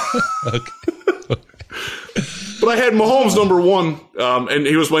 Okay. But I had Mahomes number 1, and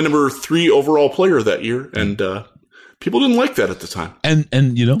he was my number 3 overall player that year, and people didn't like that at the time. And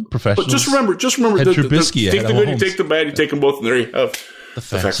professionals. But just remember, had Trubisky, take the good, you take the bad, you take them both, and there you have the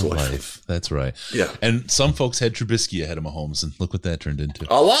facts of life. That's right. Yeah. And some folks had Trubisky ahead of Mahomes, and look what that turned into.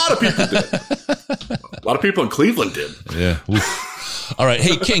 A lot of people did. A lot of people in Cleveland did. Yeah. Oof. All right.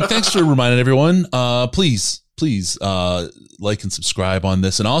 Hey, King, thanks for reminding everyone. Please like and subscribe on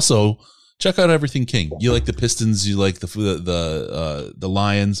this, and also check out Everything King. You like the Pistons, you like the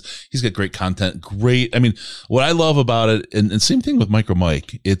Lions. He's got great content. Great. I mean, what I love about it, and same thing with Micro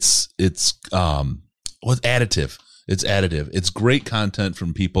Mike. It's additive. It's additive. It's great content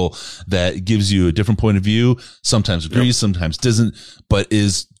from people that gives you a different point of view. Sometimes agrees, sometimes doesn't, but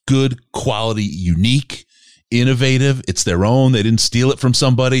is good quality, unique, innovative. It's their own. They didn't steal it from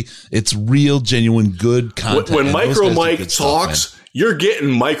somebody. It's real, genuine, good content. When Micro Mike talks, you're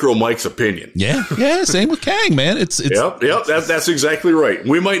getting Micro Mike's opinion. Yeah. Same with Kang, man. It's yep. That's exactly right.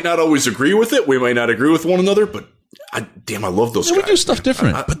 We might not always agree with it. We might not agree with one another, but I love those guys. We do stuff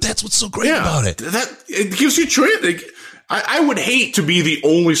different, but that's what's so great about it. It gives you choice. I would hate to be the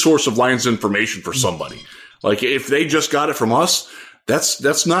only source of Lions information for somebody. Like, if they just got it from us,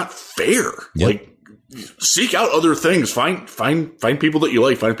 that's not fair. Yep. Like, seek out other things. Find people that you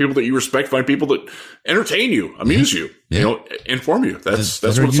like. Find people that you respect. Find people that entertain you, amuse you, inform you. That's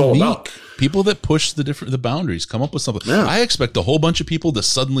what it's all about. People that push the boundaries, come up with something. Yeah. I expect a whole bunch of people to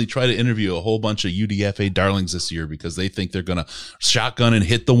suddenly try to interview a whole bunch of UDFA darlings this year because they think they're going to shotgun and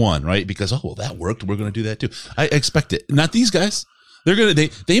hit the one, right? Because, that worked. We're going to do that too. I expect it. Not these guys.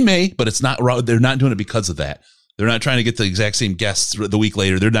 They may, but it's not. They're not doing it because of that. They're not trying to get the exact same guests the week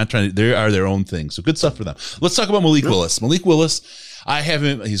later. They're not trying to. They are their own thing. So good stuff for them. Let's talk about Malik Willis. Malik Willis, I have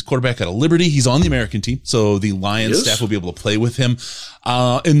him. He's quarterback out of Liberty. He's on the American team, so the Lions staff will be able to play with him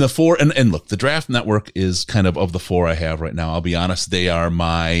in the 4. And look, the Draft Network is kind of the 4 I have right now. I'll be honest; they are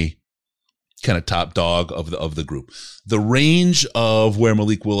my kind of top dog of the group. The range of where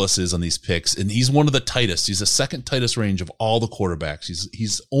Malik Willis is on these picks, and he's one of the tightest. He's the second tightest range of all the quarterbacks.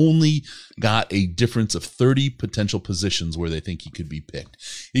 He's only got a difference of 30 potential positions where they think he could be picked.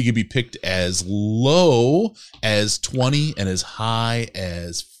 He could be picked as low as 20 and as high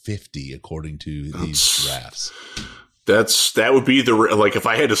as 50, according to these drafts. That would be like if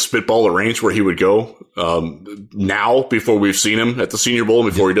I had to spitball a range where he would go now before we've seen him at the Senior Bowl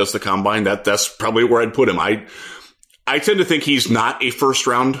and before he does the combine. That's probably where I'd put him. I tend to think he's not a first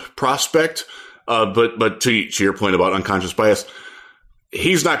round prospect, but to your point about unconscious bias,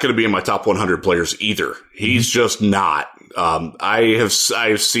 he's not going to be in my top 100 players either. He's just not. I've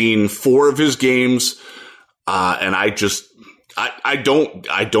seen 4 of his games, and I'll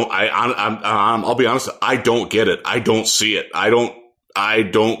be honest. I don't get it. I don't see it.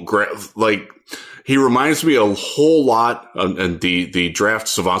 He reminds me a whole lot, and the draft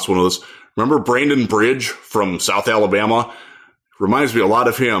savant's one of those. Remember Brandon Bridge from South Alabama? Reminds me a lot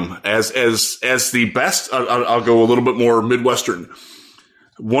of him as the best. I'll go a little bit more Midwestern.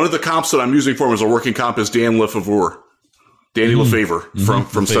 One of the comps that I'm using for him as a working comp is Dan Lefevre. Danny Lefevre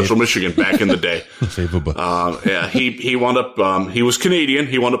from Central Michigan back in the day. He wound up, he was Canadian.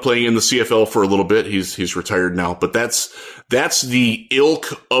 He wound up playing in the CFL for a little bit. He's retired now, but that's the ilk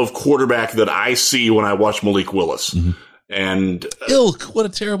of quarterback that I see when I watch Malik Willis. Mm-hmm. And ilk, what a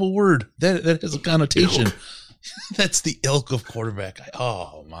terrible word. That has a connotation. That's the ilk of quarterback.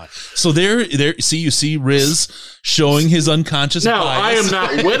 Oh my! So there. See, you see Riz showing his unconscious bias. Now I am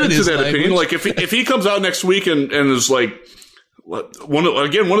not wedded to that opinion. Like if he comes out next week and is like one of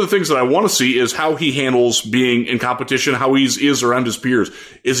the things that I want to see is how he handles being in competition, how he is around his peers.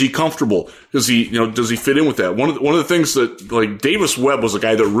 Is he comfortable? Does he fit in with that? One of the things that like Davis Webb was a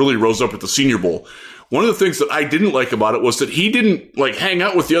guy that really rose up at the Senior Bowl. One of the things that I didn't like about it was that he didn't like hang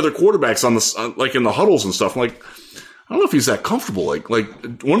out with the other quarterbacks like in the huddles and stuff. I'm like, I don't know if he's that comfortable. Like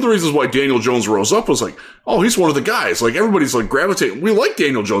one of the reasons why Daniel Jones rose up was like, oh, he's one of the guys. Like everybody's like gravitating. We like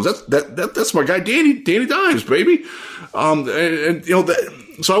Daniel Jones. That's my guy, Danny Dimes, baby. So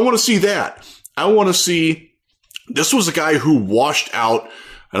I want to see that. I want to see. This was a guy who washed out,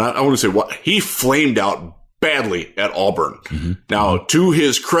 and I want to say what he flamed out badly at Auburn. Mm-hmm. Now, to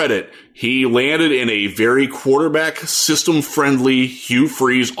his credit, he landed in a very quarterback system-friendly Hugh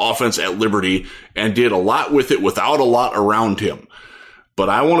Freeze offense at Liberty and did a lot with it without a lot around him. But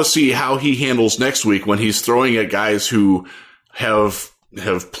I want to see how he handles next week when he's throwing at guys who have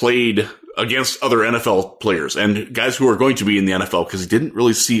played against other NFL players and guys who are going to be in the NFL, because he didn't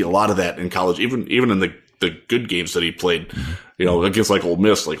really see a lot of that in college, even in the good games that he played, mm-hmm. Against like Ole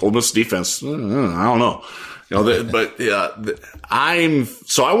Miss. Like Ole Miss defense, I don't know. I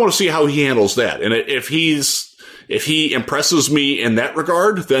want to see how he handles that. And if he impresses me in that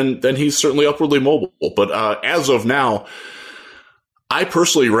regard, then he's certainly upwardly mobile. But as of now, I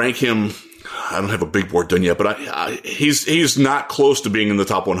personally rank him. I don't have a big board done yet, but he's not close to being in the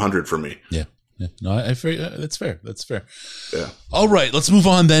top 100 for me. Yeah. No, that's fair. That's fair. Yeah. All right, let's move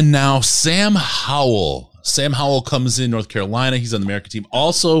on then now. Sam Howell. Sam Howell comes in North Carolina. He's on the American team,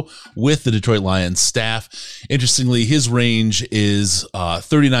 also with the Detroit Lions staff. Interestingly, his range is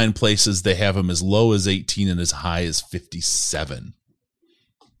 39 places. They have him as low as 18 and as high as 57.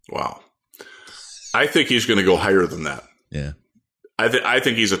 Wow. I think he's going to go higher than that. Yeah. I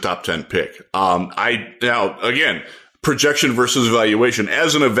think he's a top 10 pick. Now, again, projection versus evaluation.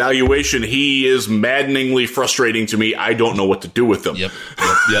 As an evaluation, he is maddeningly frustrating to me. I don't know what to do with him. Yep.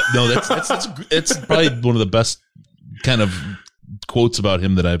 No, that's probably one of the best kind of quotes about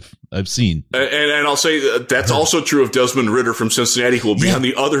him that I've seen. And I'll say that's also true of Desmond Ridder from Cincinnati, who will be on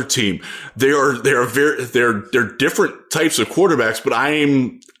the other team. They're different types of quarterbacks, but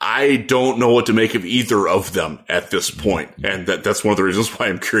I don't know what to make of either of them at this point. And that's one of the reasons why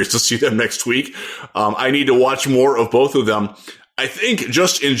I'm curious to see them next week. I need to watch more of both of them. I think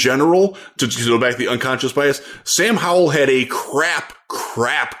just in general, to go back to the unconscious bias, Sam Howell had a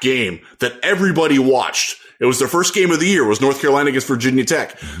crap game that everybody watched. It was their first game of the year. It was North Carolina against Virginia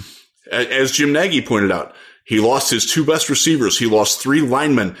Tech. As Jim Nagy pointed out, he lost his 2 best receivers. He lost 3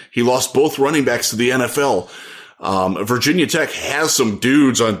 linemen. He lost both running backs to the NFL. Virginia Tech has some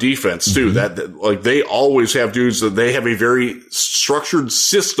dudes on defense too. That like they always have dudes that they have a very structured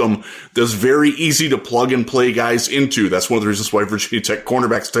system that's very easy to plug and play guys into. That's one of the reasons why Virginia Tech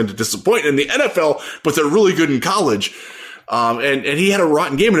cornerbacks tend to disappoint in the NFL, but they're really good in college. And he had a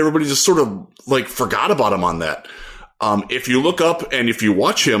rotten game and everybody just sort of like forgot about him on that. If you look up and if you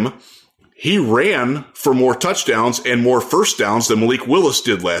watch him, he ran for more touchdowns and more first downs than Malik Willis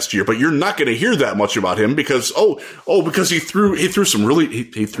did last year, but you're not going to hear that much about him because because he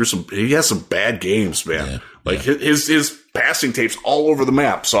has some bad games, man. His passing tape's all over the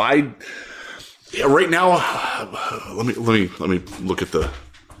map. So right now, let me look at the.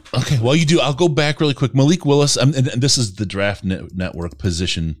 Okay, while you do, I'll go back really quick. Malik Willis, and this is the Draft Network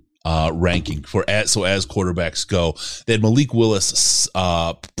position ranking for as quarterbacks go. They had Malik Willis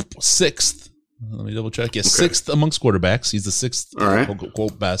sixth. Let me double check. Yes, sixth amongst quarterbacks. He's the sixth,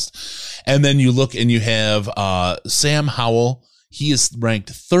 quote best. And then you look and you have Sam Howell. He is ranked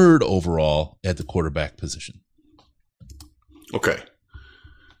third overall at the quarterback position. Okay,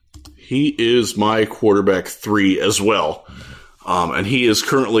 he is my quarterback 3 as well, and he is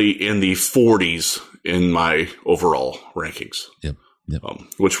currently in the 40s in my overall rankings. Yep.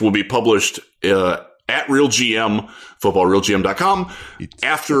 Which will be published at RealGM, footballrealgm.com.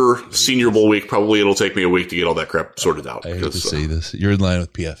 After Senior Bowl week, probably it'll take me a week to get all that crap sorted out. I hate to say this. You're in line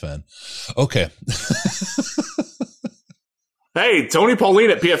with PFN. Okay. Hey, Tony Pauline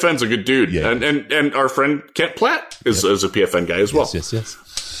at PFN's a good dude. Yeah. And our friend Kent Platt is a PFN guy as well.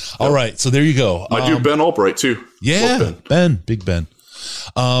 Yes. All right. So there you go. My dude Ben Albright, too. Yeah, Big Ben.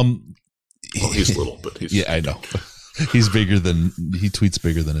 Well, he's little, but he's... Yeah, I know. He tweets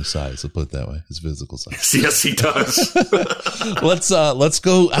bigger than his size. I'll put it that way. His physical size. Yes, he does. Let's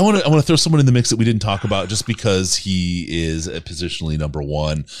go. I want to throw someone in the mix that we didn't talk about just because he is positionally number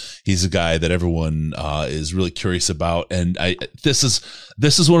 1. He's a guy that everyone is really curious about, and this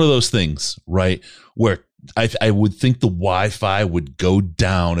is one of those things, right, where I would think the Wi-Fi would go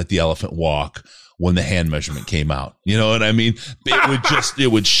down at the Elephant Walk when the hand measurement came out. You know what I mean?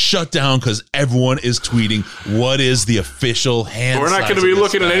 It would shut down because everyone is tweeting what is the official hand. We're not going to be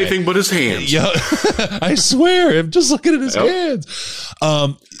looking at anything but his hands. Yeah, I swear, I'm just looking at his hands.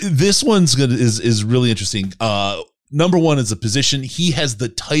 This one's is really interesting. Number 1 is a position. He has the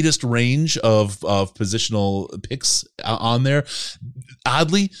tightest range of positional picks on there.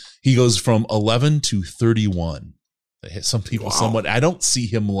 Oddly, he goes from 11 to 31. Some people somewhat. I don't see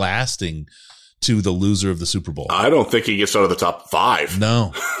him lasting to the loser of the Super Bowl. I don't think he gets out of the top 5.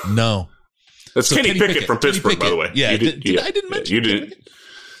 No. That's so Kenny Pickett from Pittsburgh, by the way. Yeah, I didn't mention. You didn't.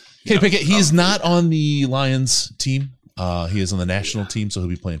 Kenny Pickett. He is not on the Lions team. He is on the national team, so he'll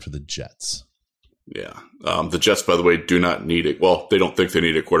be playing for the Jets. Yeah. The Jets, by the way, do not need it. Well, they don't think they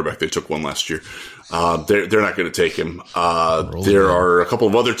need a quarterback. They took one last year. They're not going to take him. There are a couple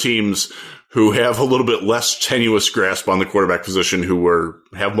of other teams who have a little bit less tenuous grasp on the quarterback position, who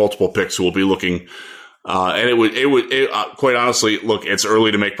have multiple picks, who will be looking. And it would quite honestly, look, it's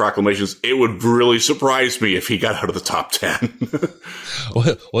early to make proclamations. It would really surprise me if he got out of the top 10.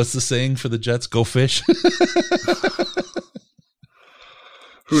 What's the saying for the Jets? Go fish.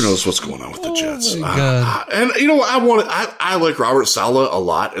 Who knows what's going on with the Jets? My God. And you know, I like Robert Saleh a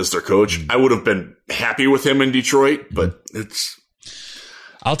lot as their coach. I would have been happy with him in Detroit, but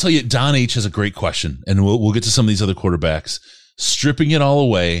I'll tell you, Don H has a great question, and we'll get to some of these other quarterbacks. Stripping it all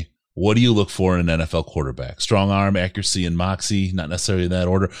away, what do you look for in an NFL quarterback? Strong arm, accuracy, and moxie, not necessarily in that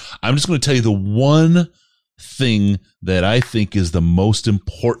order. I'm just going to tell you the one thing that I think is the most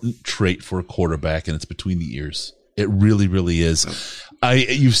important trait for a quarterback, and it's between the ears. It really, really is.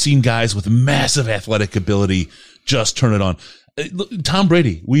 You've seen guys with massive athletic ability just turn it on. Tom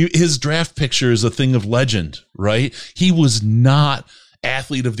Brady, his draft picture is a thing of legend, right? He was not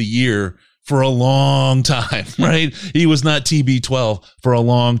athlete of the year for a long time, right? He was not TB12 for a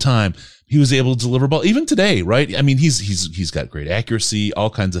long time. He was able to deliver ball even today, right? I mean, he's got great accuracy, all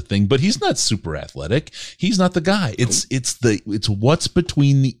kinds of things, but he's not super athletic. He's not the guy. It's what's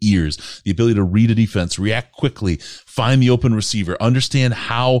between the ears, the ability to read a defense, react quickly, find the open receiver, understand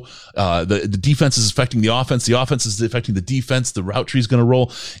how the defense is affecting the offense is affecting the defense, the route tree is going to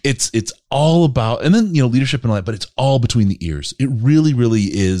roll. It's all about, and then, leadership and all that, but it's all between the ears. It really, really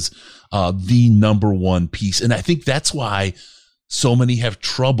is the number one piece. And I think that's why so many have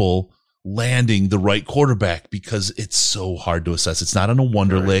trouble landing the right quarterback, because it's so hard to assess. It's not on a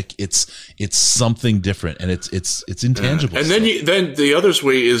Wonderlic. It's something different, and it's intangible. And then the other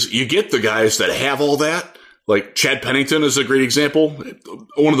way is you get the guys that have all that. Like Chad Pennington is a great example.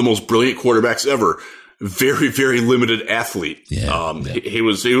 One of the most brilliant quarterbacks ever. very, very limited athlete. He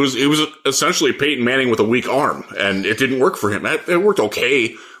was essentially Peyton Manning with a weak arm, and it didn't work for him. It worked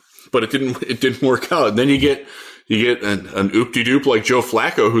okay, but it didn't work out. And then you get an oop-de-doop like Joe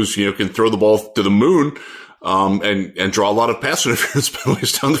Flacco, who's, can throw the ball to the moon, and draw a lot of pass interference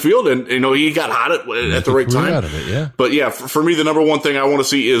penalties down the field. And, he got hot at the right time. Out of it, yeah. But yeah, for me, the number one thing I want to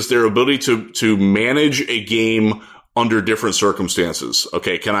see is their ability to manage a game under different circumstances.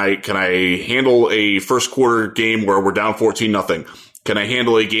 Okay. Can I handle a first quarter game where we're down 14-0? Can I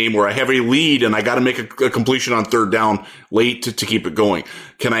handle a game where I have a lead and I got to make a completion on third down late to keep it going?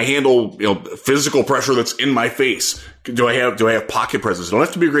 Can I handle, physical pressure that's in my face? Do I have pocket presence? I don't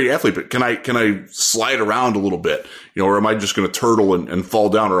have to be a great athlete, but can I slide around a little bit? Or am I just going to turtle and fall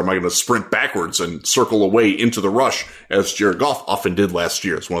down, or am I going to sprint backwards and circle away into the rush as Jared Goff often did last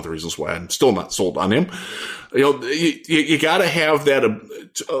year? It's one of the reasons why I'm still not sold on him. You got to have that.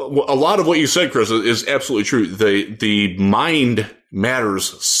 A lot of what you said, Chris, is absolutely true. The mind matters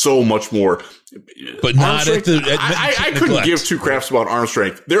so much more. But not at the. I couldn't give two craps about arm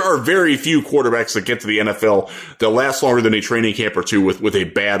strength. There are very few quarterbacks that get to the NFL that last longer than a training camp or two with a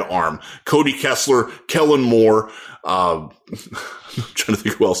bad arm. Cody Kessler, Kellen Moore, I'm trying to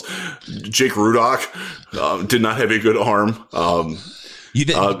think who else. Jake Rudock did not have a good arm.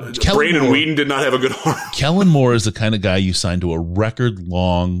 Brandon Weeden did not have a good arm. Kellen Moore is the kind of guy you sign to a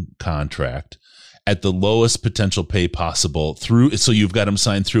record-long contract at the lowest potential pay possible so you've got him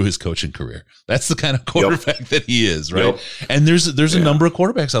signed through his coaching career. That's the kind of quarterback that he is, right? Yep. And there's a number of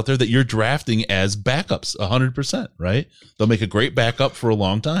quarterbacks out there that you're drafting as backups 100%, right? They'll make a great backup for a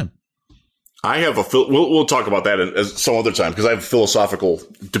long time. I have we'll talk about that as some other time, because I have a philosophical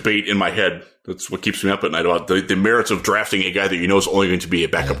debate in my head. That's what keeps me up at night about the merits of drafting a guy that is only going to be a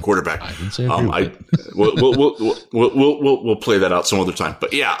backup quarterback. I didn't say we'll play that out some other time.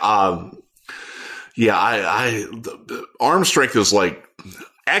 But arm strength is like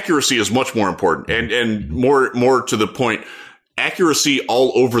accuracy is much more important and more to the point. Accuracy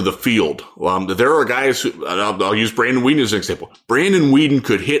all over the field. There are guys who, I'll use Brandon Weeden as an example. Brandon Weeden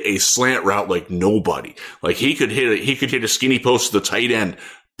could hit a slant route like nobody. Like he could hit a skinny post to the tight end.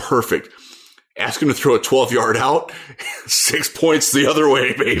 Perfect. Ask him to throw a 12-yard out, 6 points the other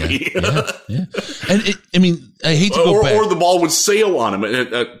way, baby. Yeah. And I hate to go back. Or the ball would sail on him.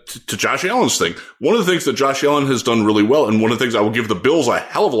 To Josh Allen's thing, one of the things that Josh Allen has done really well, and one of the things I will give the Bills a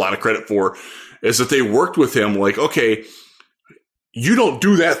hell of a lot of credit for, is that they worked with him like, okay, you don't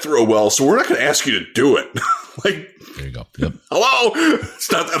do that throw well, so we're not going to ask you to do it. Like, there you go. Yep. Hello?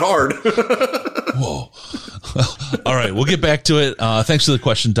 It's not that hard. Whoa. All right, we'll get back to it. Thanks for the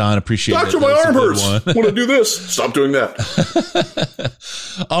question, Don. Appreciate it. Doctor, my arm hurts. Want to do this. Stop doing that.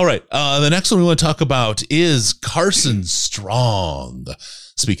 All right. The next one we want to talk about is Carson Strong.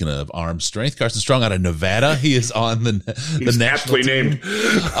 Speaking of arm strength, Carson Strong out of Nevada. He is on the national team. Named.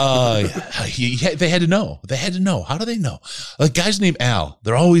 They had to know. How do they know? Like guys named Al,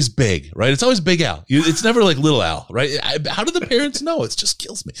 they're always big, right? It's always Big Al. It's never like Little Al, right? How do the parents know? It just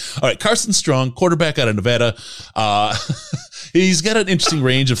kills me. All right, Carson Strong, quarterback out of Nevada. He's got an interesting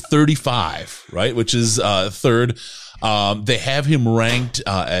range of 35, right? Which is third. They have him ranked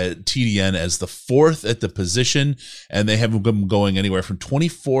at TDN as the fourth at the position, and they have him going anywhere from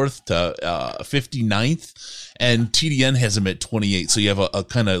 24th to 59th, and TDN has him at 28. So you have a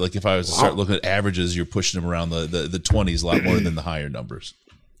kind of like, if I was to start looking at averages, you're pushing him around the 20s a lot more than the higher numbers.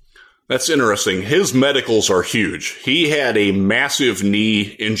 That's interesting. His medicals are huge. He had a massive knee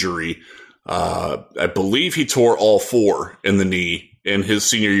injury. I believe he tore all four in the knee in his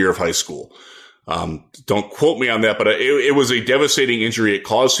senior year of high school. Don't quote me on that, but it was a devastating injury. It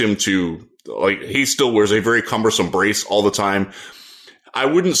caused him to, he still wears a very cumbersome brace all the time. I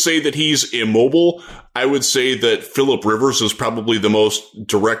wouldn't say that he's immobile. I would say that Phillip Rivers is probably the most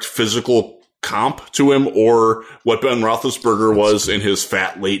direct physical comp to him, or what Ben Roethlisberger was in his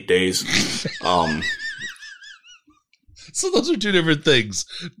fat late days. So those are two different things.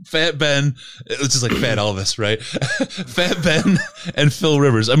 Fat Ben, it's just like Fat Elvis, right? Fat Ben and Phil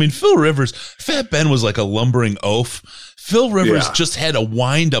Rivers. I mean, Fat Ben was like a lumbering oaf. Phil Rivers just had a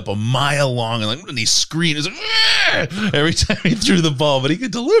wind up a mile long, and he screamed every time he threw the ball, but he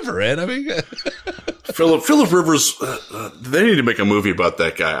could deliver it. I mean, Phillip Rivers, they need to make a movie about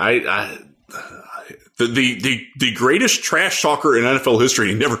that guy. The greatest trash talker in NFL history.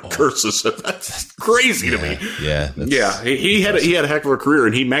 He never curses. That's crazy to me. Yeah. He had a heck of a career,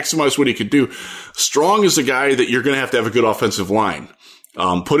 and he maximized what he could do. Strong is a guy that you're going to have a good offensive line.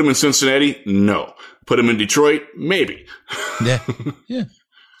 Put him in Cincinnati? No. Put him in Detroit? Maybe. Yeah.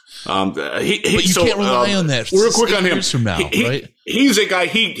 But you can't rely on that. Real quick on him. Years from now, right? He's a guy.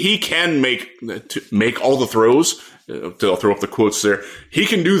 He can make all the throws. I'll throw up the quotes there. He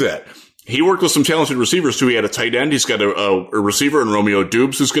can do that. He worked with some talented receivers too. He had a tight end. He's got a receiver in Romeo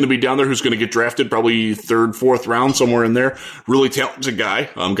Dubes who's going to be down there, who's going to get drafted probably 3rd, 4th round, somewhere in there. Really talented guy.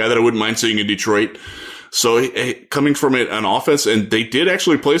 Guy that I wouldn't mind seeing in Detroit. So coming from an offense, and they did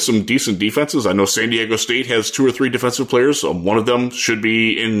actually play some decent defenses. I know San Diego State has 2 or 3 defensive players. One of them should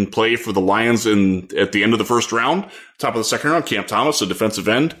be in play for the Lions at the end of the 1st round, top of the 2nd round. Cam Thomas, a defensive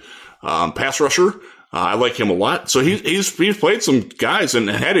end, pass rusher. I like him a lot. So he's played some guys and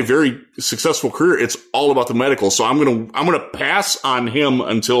had a very successful career. It's all about the medical. So I'm gonna pass on him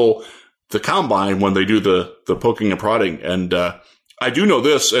until the combine when they do the poking and prodding. And I do know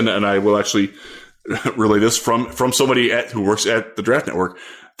this, and I will actually relay this from somebody who works at the Draft Network.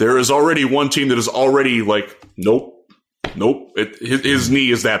 There is already one team that is already like, nope. His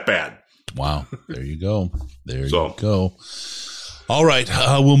knee is that bad. Wow. There you go. You go. All right.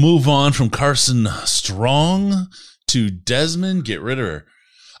 We'll move on from Carson Strong to Desmond Ridder.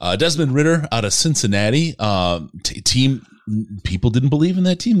 Desmond Ridder out of Cincinnati. Team. People didn't believe in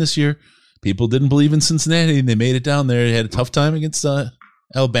that team this year. People didn't believe in Cincinnati, and they made it down there. They had a tough time against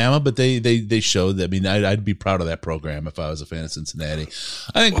Alabama, but they showed that. I mean, I'd be proud of that program if I was a fan of Cincinnati.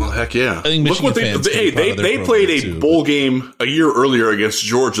 I think. Well, heck yeah! I think Michigan fans. They played a bowl game a year earlier against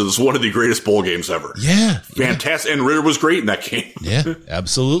Georgia. This is one of the greatest bowl games ever. Yeah, fantastic. Yeah. And Ridder was great in that game. Yeah,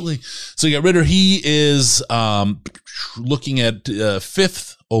 absolutely. So you got Ridder. He is looking at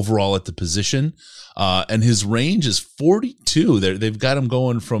 5th overall at the position. And his range is 42. They've got him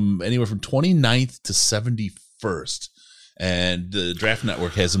going from anywhere from 29th to 71st. And the Draft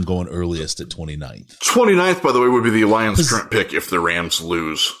Network has him going earliest at 29th. 29th, by the way, would be the Lions' current pick if the Rams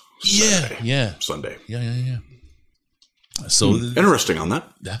lose Sunday. Yeah. So interesting on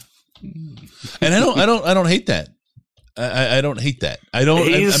that. Yeah. And I don't hate that. I don't hate that.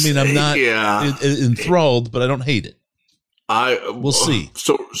 I'm not enthralled, but I don't hate it. We'll see.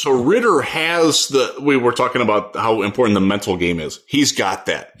 So Ridder has we were talking about how important the mental game is. He's got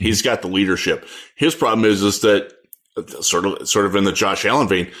that. Mm-hmm. He's got the leadership. His problem is that sort of in the Josh Allen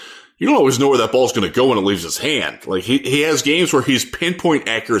vein, you don't always know where that ball's going to go when it leaves his hand. Like he has games where he's pinpoint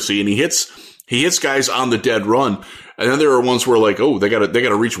accuracy and he hits guys on the dead run. And then there are ones where like, oh, they got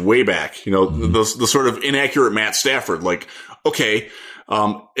to reach way back. You know, mm-hmm. the sort of inaccurate Matt Stafford, like, okay,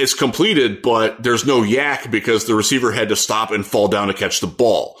 it's completed, but there's no yak because the receiver had to stop and fall down to catch the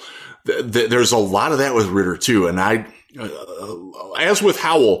ball. There's a lot of that with Ridder too. And as with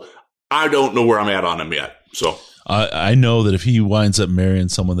Howell, I don't know where I'm at on him yet. So I know that if he winds up marrying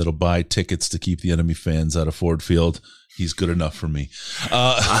someone that'll buy tickets to keep the enemy fans out of Ford Field, he's good enough for me.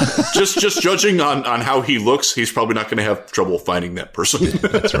 Just judging on how he looks, he's probably not going to have trouble finding that person.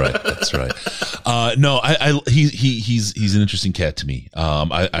 That's right. No, he's an interesting cat to me.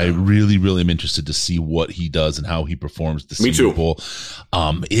 I really am interested to see what he does and how he performs the Senior Bowl.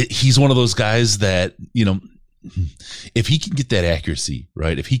 He's one of those guys that, you know, if he can get that accuracy,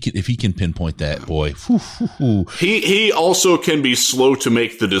 right? If he can pinpoint that, boy, he also can be slow to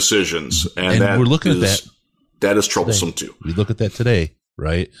make the decisions, and we're looking at that. That is troublesome too. We look at that today,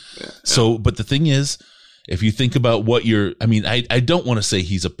 right? Yeah. So, but the thing is, if you think about I don't want to say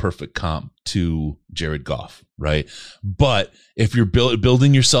he's a perfect comp to Jared Goff, right? But if you're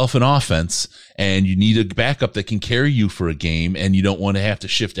building yourself an offense and you need a backup that can carry you for a game and you don't want to have to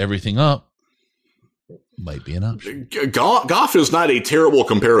shift everything up, might be an option. Goff is not a terrible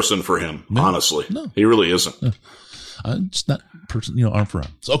comparison for him, honestly. No. He really isn't. Just not arm for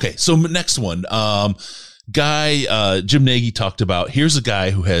arm. Okay, so next one. Guy Jim Nagy talked about, here's a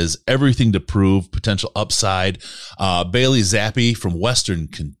guy who has everything to prove, potential upside. Bailey Zappi from Western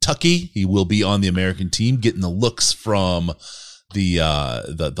Kentucky. He will be on the American team, getting the looks from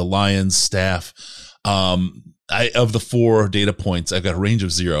the Lions staff. Of the 4 data points, I've got a range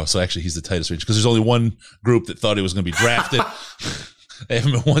of 0. So actually he's the tightest range because there's only one group that thought he was going to be drafted. They have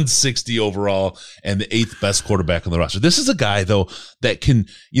him at 160 overall and the 8th best quarterback on the roster. This is a guy, though, that can,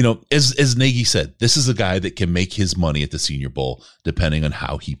 as Nagy said, this is a guy that can make his money at the Senior Bowl depending on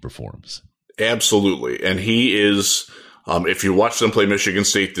how he performs. Absolutely. And he is, if you watch them play Michigan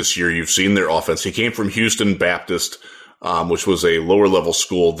State this year, you've seen their offense. He came from Houston Baptist, which was a lower level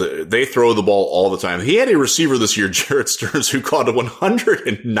school. They throw the ball all the time. He had a receiver this year, Jared Stearns, who caught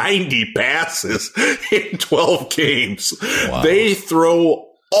 190 passes in 12 games. Wow. They throw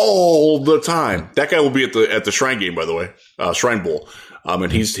all the time. That guy will be at the Shrine game, by the way, Shrine Bowl.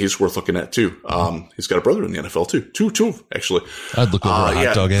 And he's worth looking at too. He's got a brother in the NFL too. Two actually. I'd look over a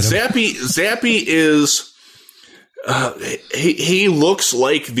hot dog at him. Zappi is, He looks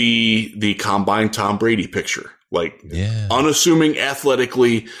like the combine Tom Brady picture, like unassuming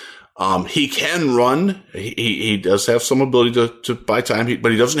athletically. He can run. He does have some ability to buy time,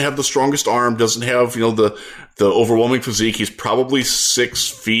 but he doesn't have the strongest arm, doesn't have, the overwhelming physique. He's probably 6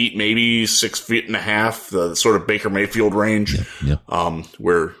 feet, maybe 6.5 feet, the sort of Baker Mayfield range,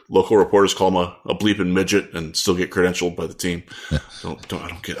 where local reporters call him a bleeping midget and still get credentialed by the team. I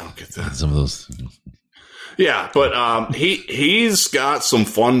don't get that. Some of those. Yeah, but he's got some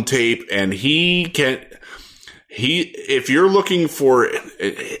fun tape, and if you're looking for,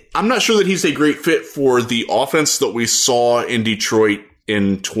 I'm not sure that he's a great fit for the offense that we saw in Detroit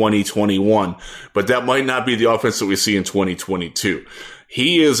in 2021, but that might not be the offense that we see in 2022.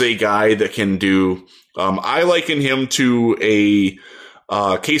 He is a guy that can do, I liken him to a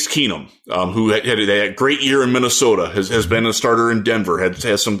Case Keenum, who had a great year in Minnesota, has been a starter in Denver,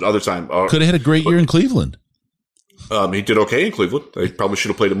 has some other time. Could have had a great year in Cleveland. He did okay in Cleveland. They probably should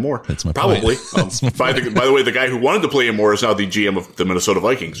have played him more. That's my probably. point. By the way, the guy who wanted to play him more is now the GM of the Minnesota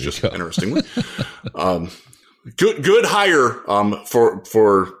Vikings. Just interestingly, good hire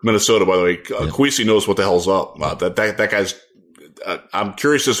for Minnesota. By the way, Kwesi knows what the hell's up. That guy's. I'm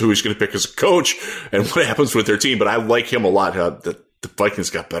curious as to who he's going to pick as a coach and what happens with their team. But I like him a lot. The Vikings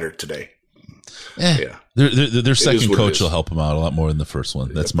got better today. Yeah. Their second coach will help him out a lot more than the first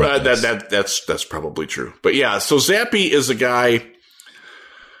one. That's my guess. That's probably true. But yeah, so Zappe is a guy.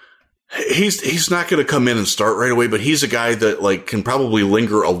 He's not going to come in and start right away, but he's a guy that can probably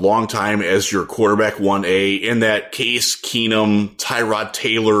linger a long time as your quarterback 1A in that Case Keenum, Tyrod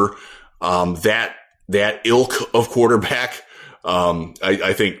Taylor, that ilk of quarterback.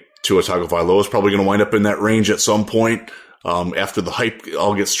 I think Tua Tagovailoa is probably going to wind up in that range at some point. After the hype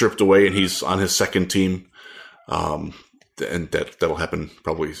all gets stripped away and he's on his second team. And that'll happen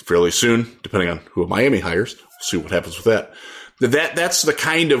probably fairly soon, depending on who Miami hires. We'll see what happens with that. That's the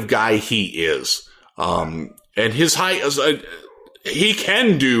kind of guy he is. And his he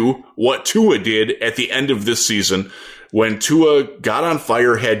can do what Tua did at the end of this season when Tua got on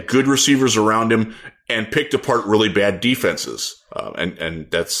fire, had good receivers around him, and picked apart really bad defenses.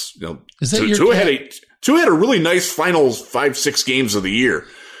 And that's, Tua had a really nice final 5-6 games of the year.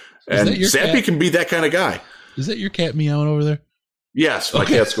 And Zappe can be that kind of guy. Is that your cat meowing over there? Yes, my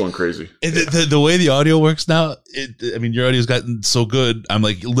cat's going crazy. The way the audio works now, your audio's gotten so good. I'm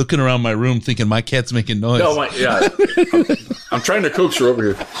like looking around my room thinking my cat's making noise. No, I'm trying to coax her over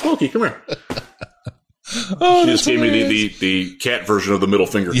here. Smokey, come here. She just gave me the cat version of the middle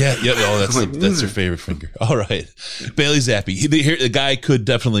finger. Yeah. Oh, that's her favorite finger. All right. Bailey Zappe. The guy could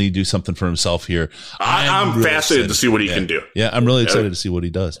definitely do something for himself here. I'm really fascinated to see what he can do. Yeah, I'm really excited to see what he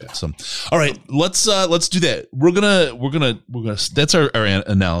does. So, all right, let's do that. We're gonna that's our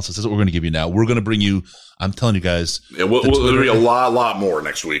analysis. That's what we're gonna give you now. We're gonna bring you, I'm telling you guys. Yeah, there'll be a lot more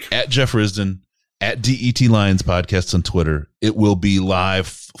next week. At Jeff Risdon, at DET Lions Podcast on Twitter. It will be live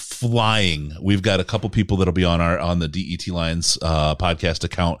flying. We've got a couple people that'll be on the DET Lions podcast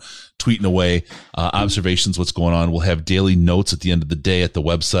account tweeting away observations, what's going on. We'll have daily notes at the end of the day at the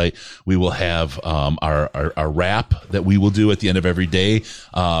website. We will have our wrap that we will do at the end of every day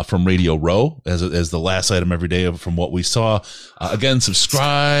from Radio Row as the last item every day from what we saw. Again,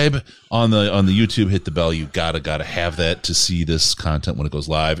 subscribe on the YouTube, hit the bell. You gotta have that to see this content when it goes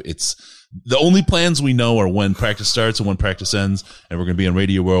live. It's the only plans we know are when practice starts and when practice ends, and we're going to be on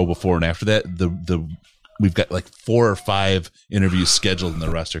Radio Row before and after that. We've got like 4 or 5 interviews scheduled, and the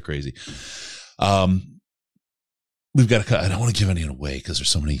rest are crazy. We've got I don't want to give any away because there's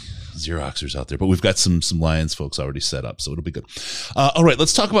so many Xeroxers out there, but we've got some Lions folks already set up, so it'll be good. All right,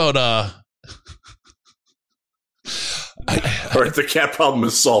 let's talk about. All right, the cat problem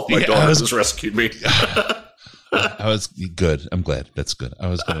is solved. My daughter has rescued me. I was good. I'm glad. That's good. I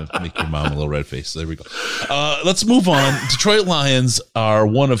was going to make your mom a little red face. There we go. Let's move on. Detroit Lions are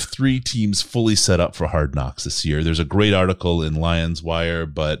one of 3 teams fully set up for Hard Knocks this year. There's a great article in Lions Wire,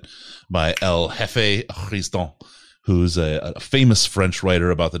 but by El Jefe Risdon, who's a famous French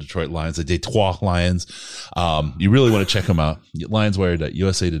writer about the Detroit Lions, the Detroit Lions. You really want to check him out.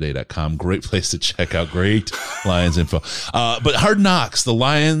 LionsWire.usatoday.com. Great place to check out. Great Lions info. But Hard Knocks, the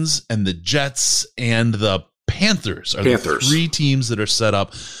Lions and the Jets and the Panthers are the 3 teams that are set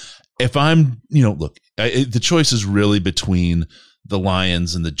up. If I'm, the choice is really between the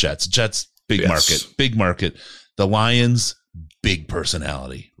Lions and the Jets. Jets, big market. The Lions, big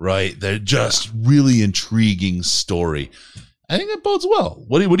personality, right? They're just really intriguing story. I think that bodes well.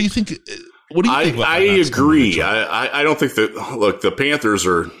 What do you think? What do you think about I agree. I don't think that. Look, the Panthers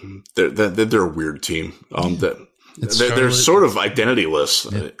they're a weird team. they're sort of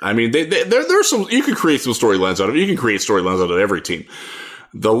identityless. Yeah. I mean, there's some, you can create some storylines out of it. You can create storylines out of every team.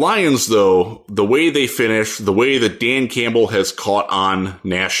 The Lions, though, the way they finish, the way that Dan Campbell has caught on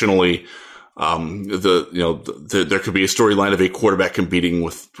nationally, there could be a storyline of a quarterback competing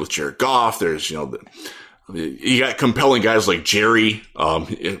with Jared Goff. There's, you got compelling guys like Jerry.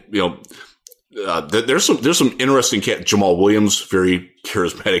 There's some interesting Jamal Williams, very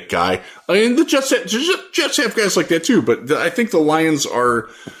charismatic guy. I mean, the Jets have guys like that too, but I think the Lions are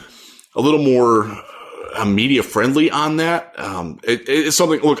a little more media friendly on that. It's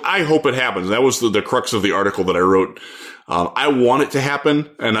something. Look, I hope it happens. That was the crux of the article that I wrote. I want it to happen,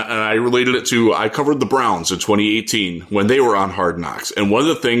 and I related it to, I covered the Browns in 2018 when they were on Hard Knocks. And one of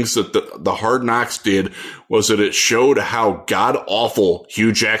the things that the Hard Knocks did was that it showed how god-awful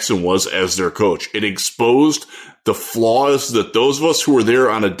Hugh Jackson was as their coach. It exposed the flaws that those of us who were there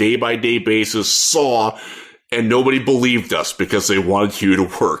on a day-by-day basis saw, and nobody believed us because they wanted Hugh to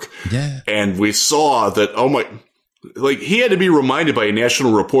work. Yeah. And we saw that, he had to be reminded by a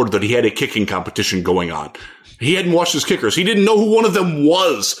national reporter that he had a kicking competition going on. He hadn't watched his kickers. He didn't know who one of them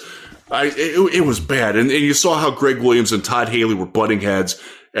was. It was bad. And you saw how Greg Williams and Todd Haley were butting heads,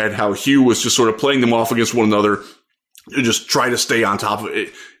 and how Hugh was just sort of playing them off against one another and just try to stay on top of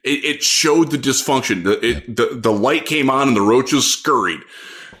it. It showed the dysfunction. The light came on and the roaches scurried.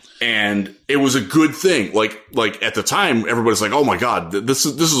 And it was a good thing. Like at the time, everybody's like, oh my God, this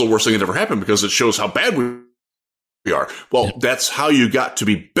is the worst thing that ever happened, because it shows how bad we are. Well, that's how you got to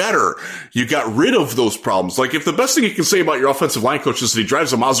be better. You got rid of those problems. Like, if the best thing you can say about your offensive line coach is that he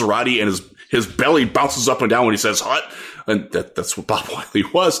drives a Maserati and his belly bounces up and down when he says hut, and that's what Bob Wiley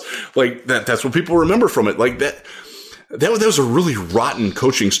was. Like, that's what people remember from it. Like, that was a really rotten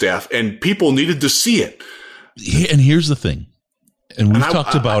coaching staff, and people needed to see it. And here's the thing, and we've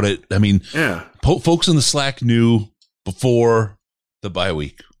talked about it. I mean, yeah. Folks in the Slack knew before the bye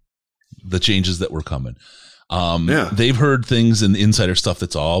week the changes that were coming. They've heard things in the insider stuff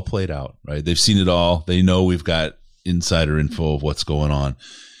that's all played out, right? They've seen it all. They know we've got insider info of what's going on.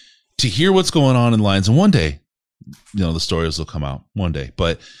 To hear what's going on in Lions, and one day, the stories will come out one day,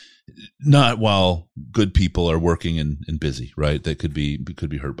 but not while good people are working and busy, right? That could be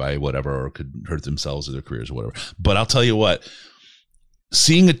hurt by whatever, or could hurt themselves or their careers or whatever. But I'll tell you what,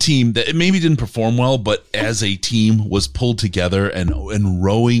 seeing a team that maybe didn't perform well, but as a team was pulled together and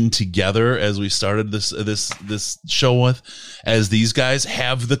rowing together, as we started this show with, as these guys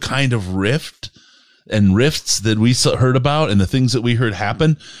have the kind of rifts that we heard about, and the things that we heard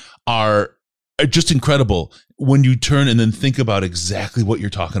happen are just incredible when you turn and then think about exactly what you're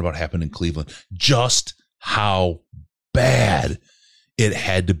talking about happened in Cleveland, just how bad it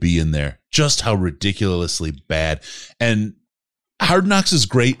had to be in there, just how ridiculously bad. And Hard Knocks is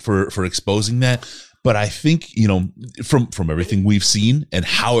great for exposing that, but I think, from everything we've seen and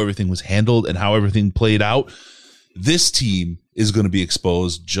how everything was handled and how everything played out, this team is going to be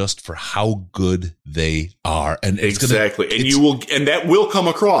exposed just for how good they are. And exactly. And that will come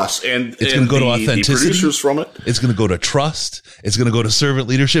across, and it's going to go to authenticity. The producers from it. It's going to go to trust. It's going to go to servant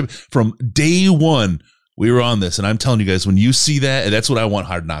leadership. From day one, we were on this, and I'm telling you guys, when you see that, and that's what I want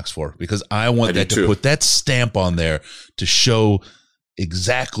Hard Knocks for, because I want that to put that stamp on there to show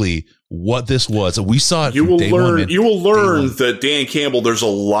exactly what this was. We saw it. You will learn that Dan Campbell, there's a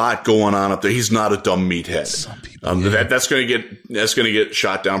lot going on up there. He's not a dumb meathead. Some people, that's going to get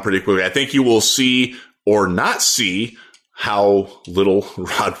shot down pretty quickly. I think you will see or not see how little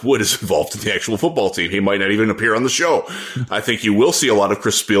Rod Wood is involved in the actual football team. He might not even appear on the show. I think you will see a lot of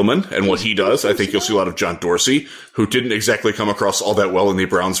Chris Spielman and what he does. I think you'll see a lot of John Dorsey, who didn't exactly come across all that well in the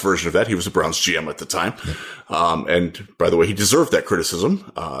Browns version of that. He was a Browns GM at the time. And by the way, he deserved that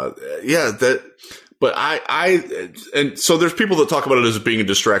criticism. But and so there's people that talk about it as being a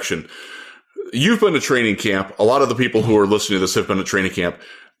distraction. You've been to training camp. A lot of the people who are listening to this have been to training camp.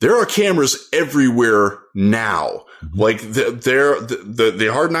 There are cameras everywhere now. Like the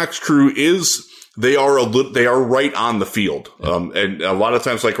Hard Knocks crew they are right on the field. And a lot of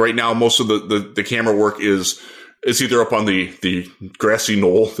times, like right now, most of the camera work is either up on the grassy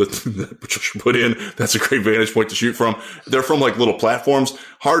knoll that Patricia put in. That's a great vantage point to shoot from. They're from like little platforms.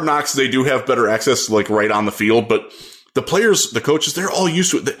 Hard Knocks, they do have better access, like right on the field, but the players, the coaches, they're all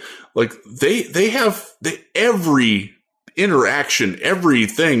used to it. Like they have every interaction,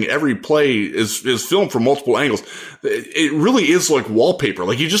 everything, every play is filmed from multiple angles. It really is like wallpaper.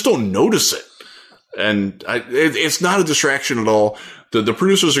 Like, you just don't notice it. And it's not a distraction at all. The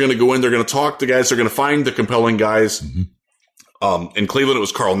producers are going to go in. They're going to talk to guys. They're going to find the compelling guys. Mm-hmm. In Cleveland, it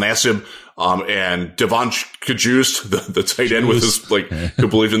was Carl Nassib, and Devon Kajust, the tight end with his, who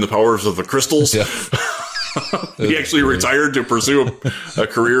believed in the powers of the crystals. Yeah. He actually retired to pursue a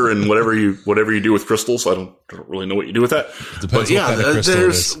career in whatever you do with crystals. I don't really know what you do with that. But yeah,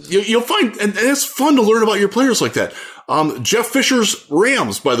 you'll find, and it's fun to learn about your players like that. Jeff Fisher's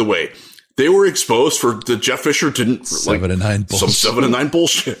Rams, by the way, they were exposed for the Jeff Fisher didn't 7-9 bullshit. Some 7-9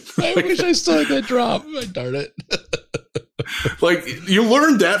 bullshit. I wish I still had that drop. Darn it. Like, you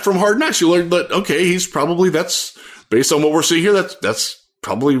learned that from Hard Knocks. You learned that, okay, that's based on what we're seeing here. That's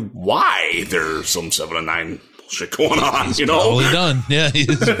probably why there's some 7-9 bullshit going on. He's probably done. Yeah,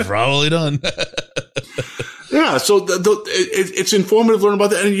 he's probably done. Yeah, so it's informative to learn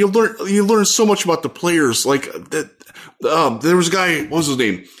about that, and you learn so much about the players. Like that, there was a guy. What was his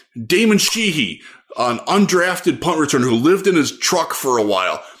name? Damon Sheehy, an undrafted punt returner who lived in his truck for a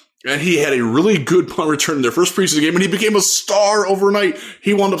while. And he had a really good punt return in their first preseason game, and he became a star overnight.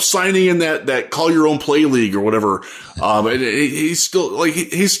 He wound up signing in that call your own play league or whatever. And he's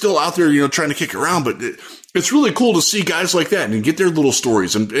still out there, trying to kick around. But it's really cool to see guys like that and get their little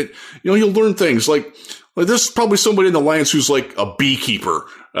stories. And you'll learn things like there's probably somebody in the Lions who's like a beekeeper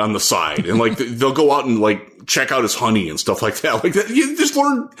on the side, and like they'll go out and like check out his honey and stuff like that. Like that, you just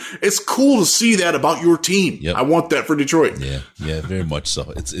learn. It's cool to see that about your team. Yep. I want that for Detroit. Yeah, very much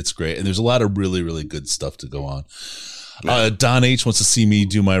so. It's great, and there's a lot of really, really good stuff to go on. Don H wants to see me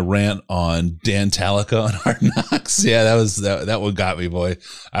do my rant on Dan Talica on Hard Knocks. Yeah, that one got me, boy.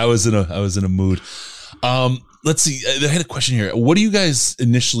 I was in a mood. Let's see. I had a question here. What do you guys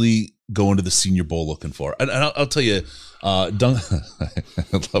initially go into the Senior Bowl looking for? And I'll tell you, I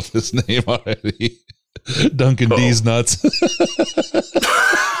love this name already. Duncan D's nuts.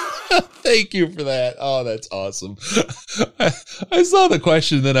 Thank you for that. Oh, that's awesome. I saw the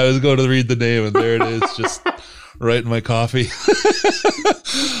question, then I was going to read the name, and there it is, just right in my coffee.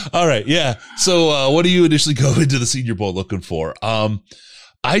 All right, yeah. So, what do you initially go into the Senior Bowl looking for?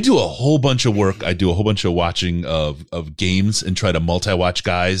 I do a whole bunch of work. I do a whole bunch of watching of games and try to multi-watch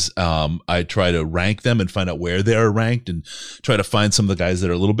guys. I try to rank them and find out where they're ranked and try to find some of the guys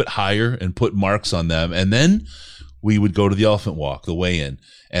that are a little bit higher and put marks on them. And then we would go to the elephant walk, the weigh-in.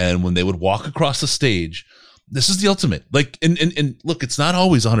 And when they would walk across the stage, this is the ultimate. Like, and look, it's not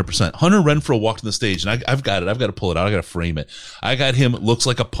always 100%. Hunter Renfrow walked on the stage, and I've got it. I've got to pull it out. I got to frame it. I got him. Looks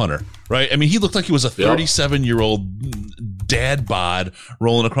like a punter, right? I mean, he looked like he was a 37-year-old dad bod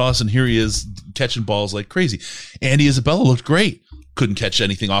rolling across, and here he is catching balls like crazy. Andy Isabella looked great. Couldn't catch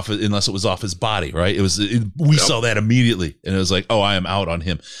anything off it unless it was off his body, right? We saw that immediately, and it was like, oh, I am out on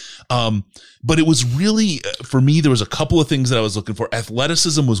him. But it was really, for me, there was a couple of things that I was looking for.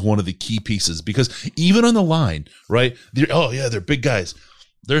 Athleticism was one of the key pieces, because even on the line, right? They're big guys.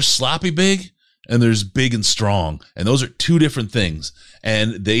 There's sloppy big and there's big and strong. And those are two different things,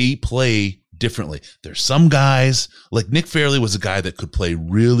 and they play differently. There's some guys, like Nick Fairley was a guy that could play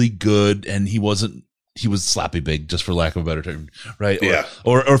really good, and he was sloppy big, just for lack of a better term, right? Yeah.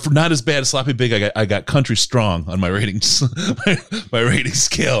 Or for not as bad as sloppy big, I got country strong on my ratings, my rating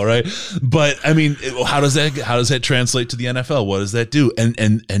scale, right? But I mean, how does that translate to the NFL? What does that do?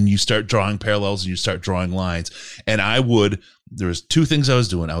 And you start drawing parallels and you start drawing lines. And there was two things I was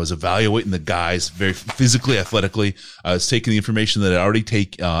doing. I was evaluating the guys very physically, athletically. I was taking the information that I already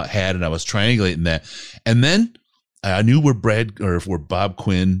had, and I was triangulating that. And then I knew where Bob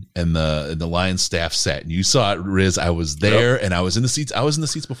Quinn and the Lions staff sat, and you saw it, Riz. I was there, and I was in the seats. I was in the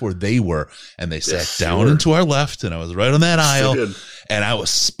seats before they were, and they sat down and to our left, and I was right on that aisle, and I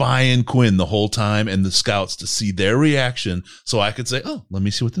was spying Quinn the whole time and the scouts to see their reaction, so I could say, "Oh, let me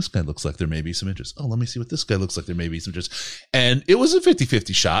see what this guy looks like. There may be some interest. Oh, let me see what this guy looks like. There may be some interest." And it was a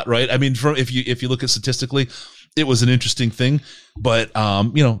 50-50 shot, right? I mean, if you look at statistically, it was an interesting thing, but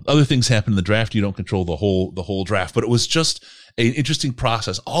other things happen in the draft. You don't control the whole draft, but it was just an interesting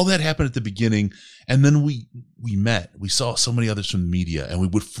process. All that happened at the beginning, and then we met. We saw so many others from the media, and we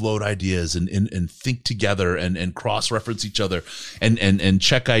would float ideas and think together and cross-reference each other and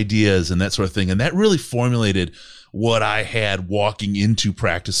check ideas and that sort of thing. And that really formulated what I had walking into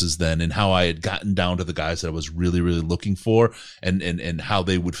practices then, and how I had gotten down to the guys that I was really, really looking for, and how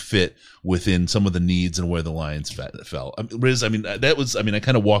they would fit within some of the needs and where the Lions fell. Riz, I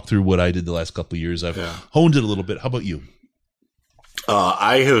kind of walked through what I did the last couple of years. I've honed it a little bit. How about you?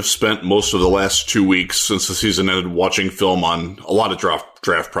 I have spent most of the last 2 weeks since the season ended watching film on a lot of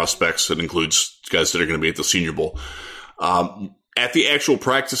draft prospects. That includes guys that are going to be at the Senior Bowl. At the actual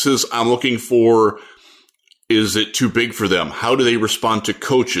practices, I'm looking for, is it too big for them? How do they respond to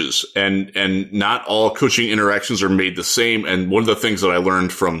coaches? And not all coaching interactions are made the same. And one of the things that I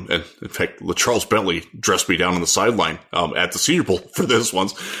learned from, and in fact, Charles Bentley dressed me down on the sideline at the Senior Bowl for this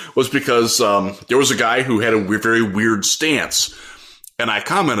once, was because there was a guy who had a very weird stance. And I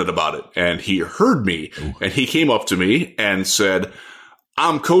commented about it, and he heard me. Ooh. And he came up to me and said,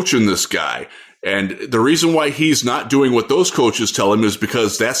 I'm coaching this guy. And the reason why he's not doing what those coaches tell him is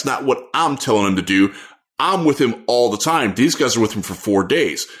because that's not what I'm telling him to do. I'm with him all the time. These guys are with him for 4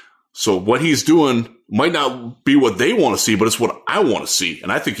 days. So what he's doing might not be what they want to see, but it's what I want to see.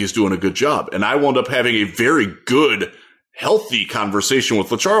 And I think he's doing a good job. And I wound up having a very good, healthy conversation with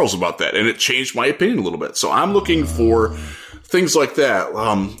LaCharles about that. And it changed my opinion a little bit. So I'm looking for things like that.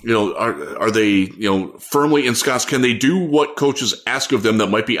 Are they, firmly ensconced? Can they do what coaches ask of them that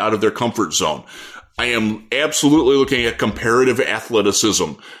might be out of their comfort zone? I am absolutely looking at comparative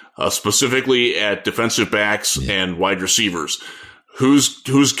athleticism, specifically at defensive backs and wide receivers.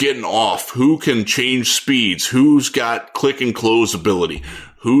 Who's getting off? Who can change speeds? Who's got click and close ability?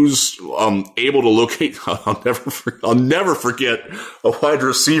 Who's able to locate? I'll never forget a wide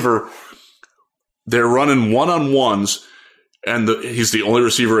receiver. They're running one-on-ones, and he's the only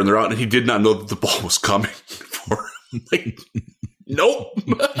receiver, and they're out, and he did not know that the ball was coming for him. Like, nope.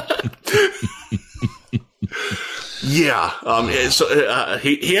 Yeah.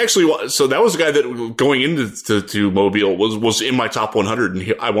 He actually, so that was the guy that going into to Mobile was in my top 100,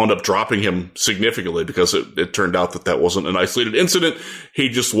 and I wound up dropping him significantly because it turned out that wasn't an isolated incident. He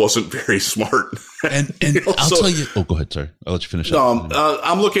just wasn't very smart. And I'll tell you. Oh, go ahead. Sorry. I'll let you finish.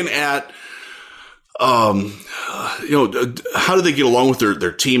 I'm looking at, how do they get along with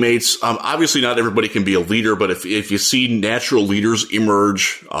their teammates? Obviously not everybody can be a leader, but if you see natural leaders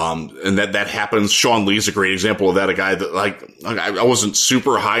emerge, and that happens, Sean Lee's a great example of that. A guy that I wasn't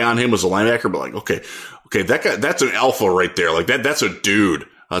super high on him as a linebacker, but okay, that guy, that's an alpha right there. Like that's a dude,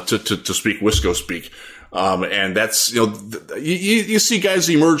 to speak Wisco speak. And that's, you see guys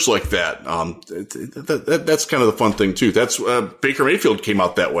emerge like that. That's kind of the fun thing too. That's, Baker Mayfield came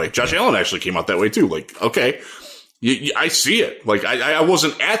out that way. Josh Allen actually came out that way too. Like, okay, I see it. Like, I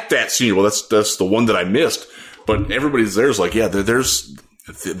wasn't at that Senior Bowl. That's the one that I missed, but everybody's there's like, yeah,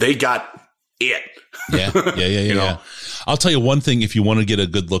 they got it. Yeah. I'll tell you one thing. If you want to get a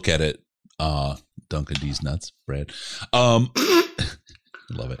good look at it, Duncan D's nuts, Brad.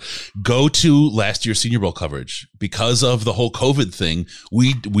 Love it. Go to last year's Senior Bowl coverage. Because of the whole COVID thing,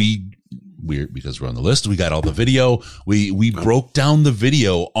 because we're on the list, we got all the video. We broke down the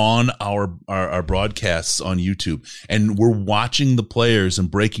video on our broadcasts on YouTube, and we're watching the players and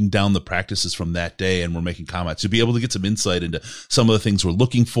breaking down the practices from that day, and we're making comments to be able to get some insight into some of the things we're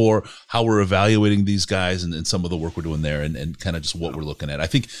looking for, how we're evaluating these guys, and some of the work we're doing there, and kind of just what we're looking at. I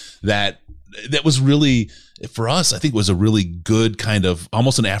think that was really, for us, I think was a really good kind of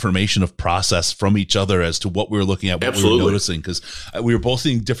almost an affirmation of process from each other as to what we were looking at, what we were noticing, because we were both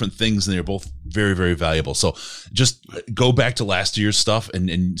seeing different things and they were both very, very valuable. So just go back to last year's stuff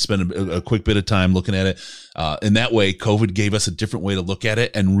and spend a quick bit of time looking at it. In that way, COVID gave us a different way to look at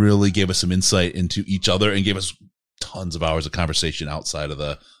it and really gave us some insight into each other and gave us tons of hours of conversation outside of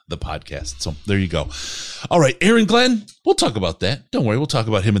the podcast. So there you go. All right, Aaron Glenn, we'll talk about that. Don't worry. We'll talk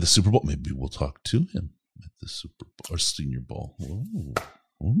about him at the Super Bowl. Maybe we'll talk to him at the Super Bowl or Senior Bowl. Whoa,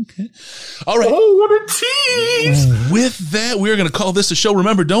 okay. All right. Oh, what a tease. With that, we're going to call this a show.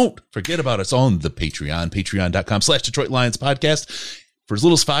 Remember, don't forget about us on the Patreon, patreon.com/Detroit Lions podcast. For as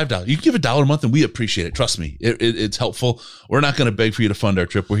little as $5, you can give $1 a month, and we appreciate it. Trust me, it's helpful. We're not going to beg for you to fund our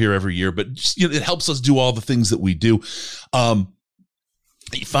trip. We're here every year, but just, it helps us do all the things that we do.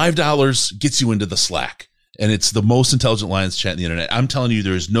 $5 gets you into the Slack, and it's the most intelligent Lions chat on the internet. I'm telling you,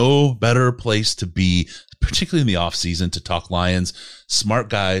 there is no better place to be, particularly in the off season, to talk Lions. Smart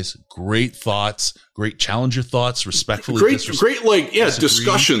guys, great thoughts, great challenger thoughts, respectfully. Great,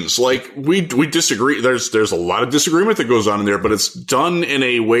 discussions. Like we disagree. There's a lot of disagreement that goes on in there, but it's done in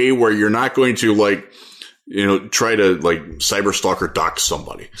a way where you're not going to try to cyber stalk or dox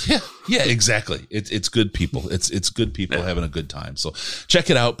somebody. Yeah, exactly. It's good people. It's good people having a good time. So check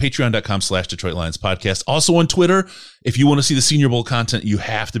it out. Patreon.com/Detroit Lions podcast. Also on Twitter, if you want to see the Senior Bowl content, you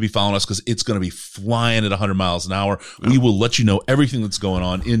have to be following us because it's going to be flying at 100 miles an hour. We will let you know everything that's going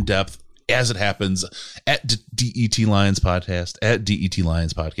on in depth as it happens at DET Lions podcast,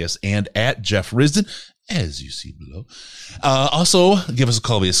 and at Jeff Risdon, as you see below. Also, give us a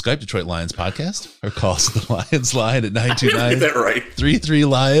call via Skype, Detroit Lions Podcast, or call us the Lions line at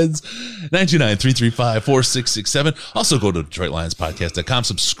 929-33-LIONS, 929-335-4667. Also, go to DetroitLionsPodcast.com,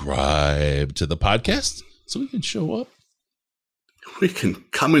 subscribe to the podcast so we can show up. We can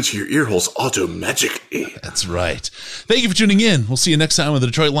come into your ear holes auto-magically. That's right. Thank you for tuning in. We'll see you next time with the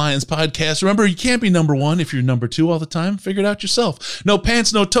Detroit Lions podcast. Remember, you can't be number one if you're number two all the time. Figure it out yourself. No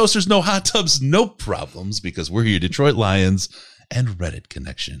pants, no toasters, no hot tubs, no problems, because we're your Detroit Lions and Reddit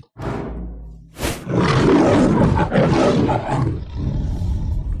connection.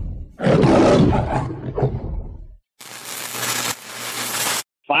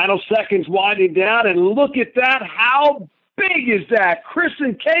 Final seconds winding down, and look at that. How big is that? Chris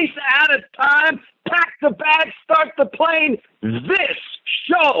and Case out of time. Pack the bag, start the plane. This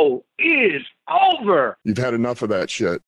show is over. You've had enough of that shit.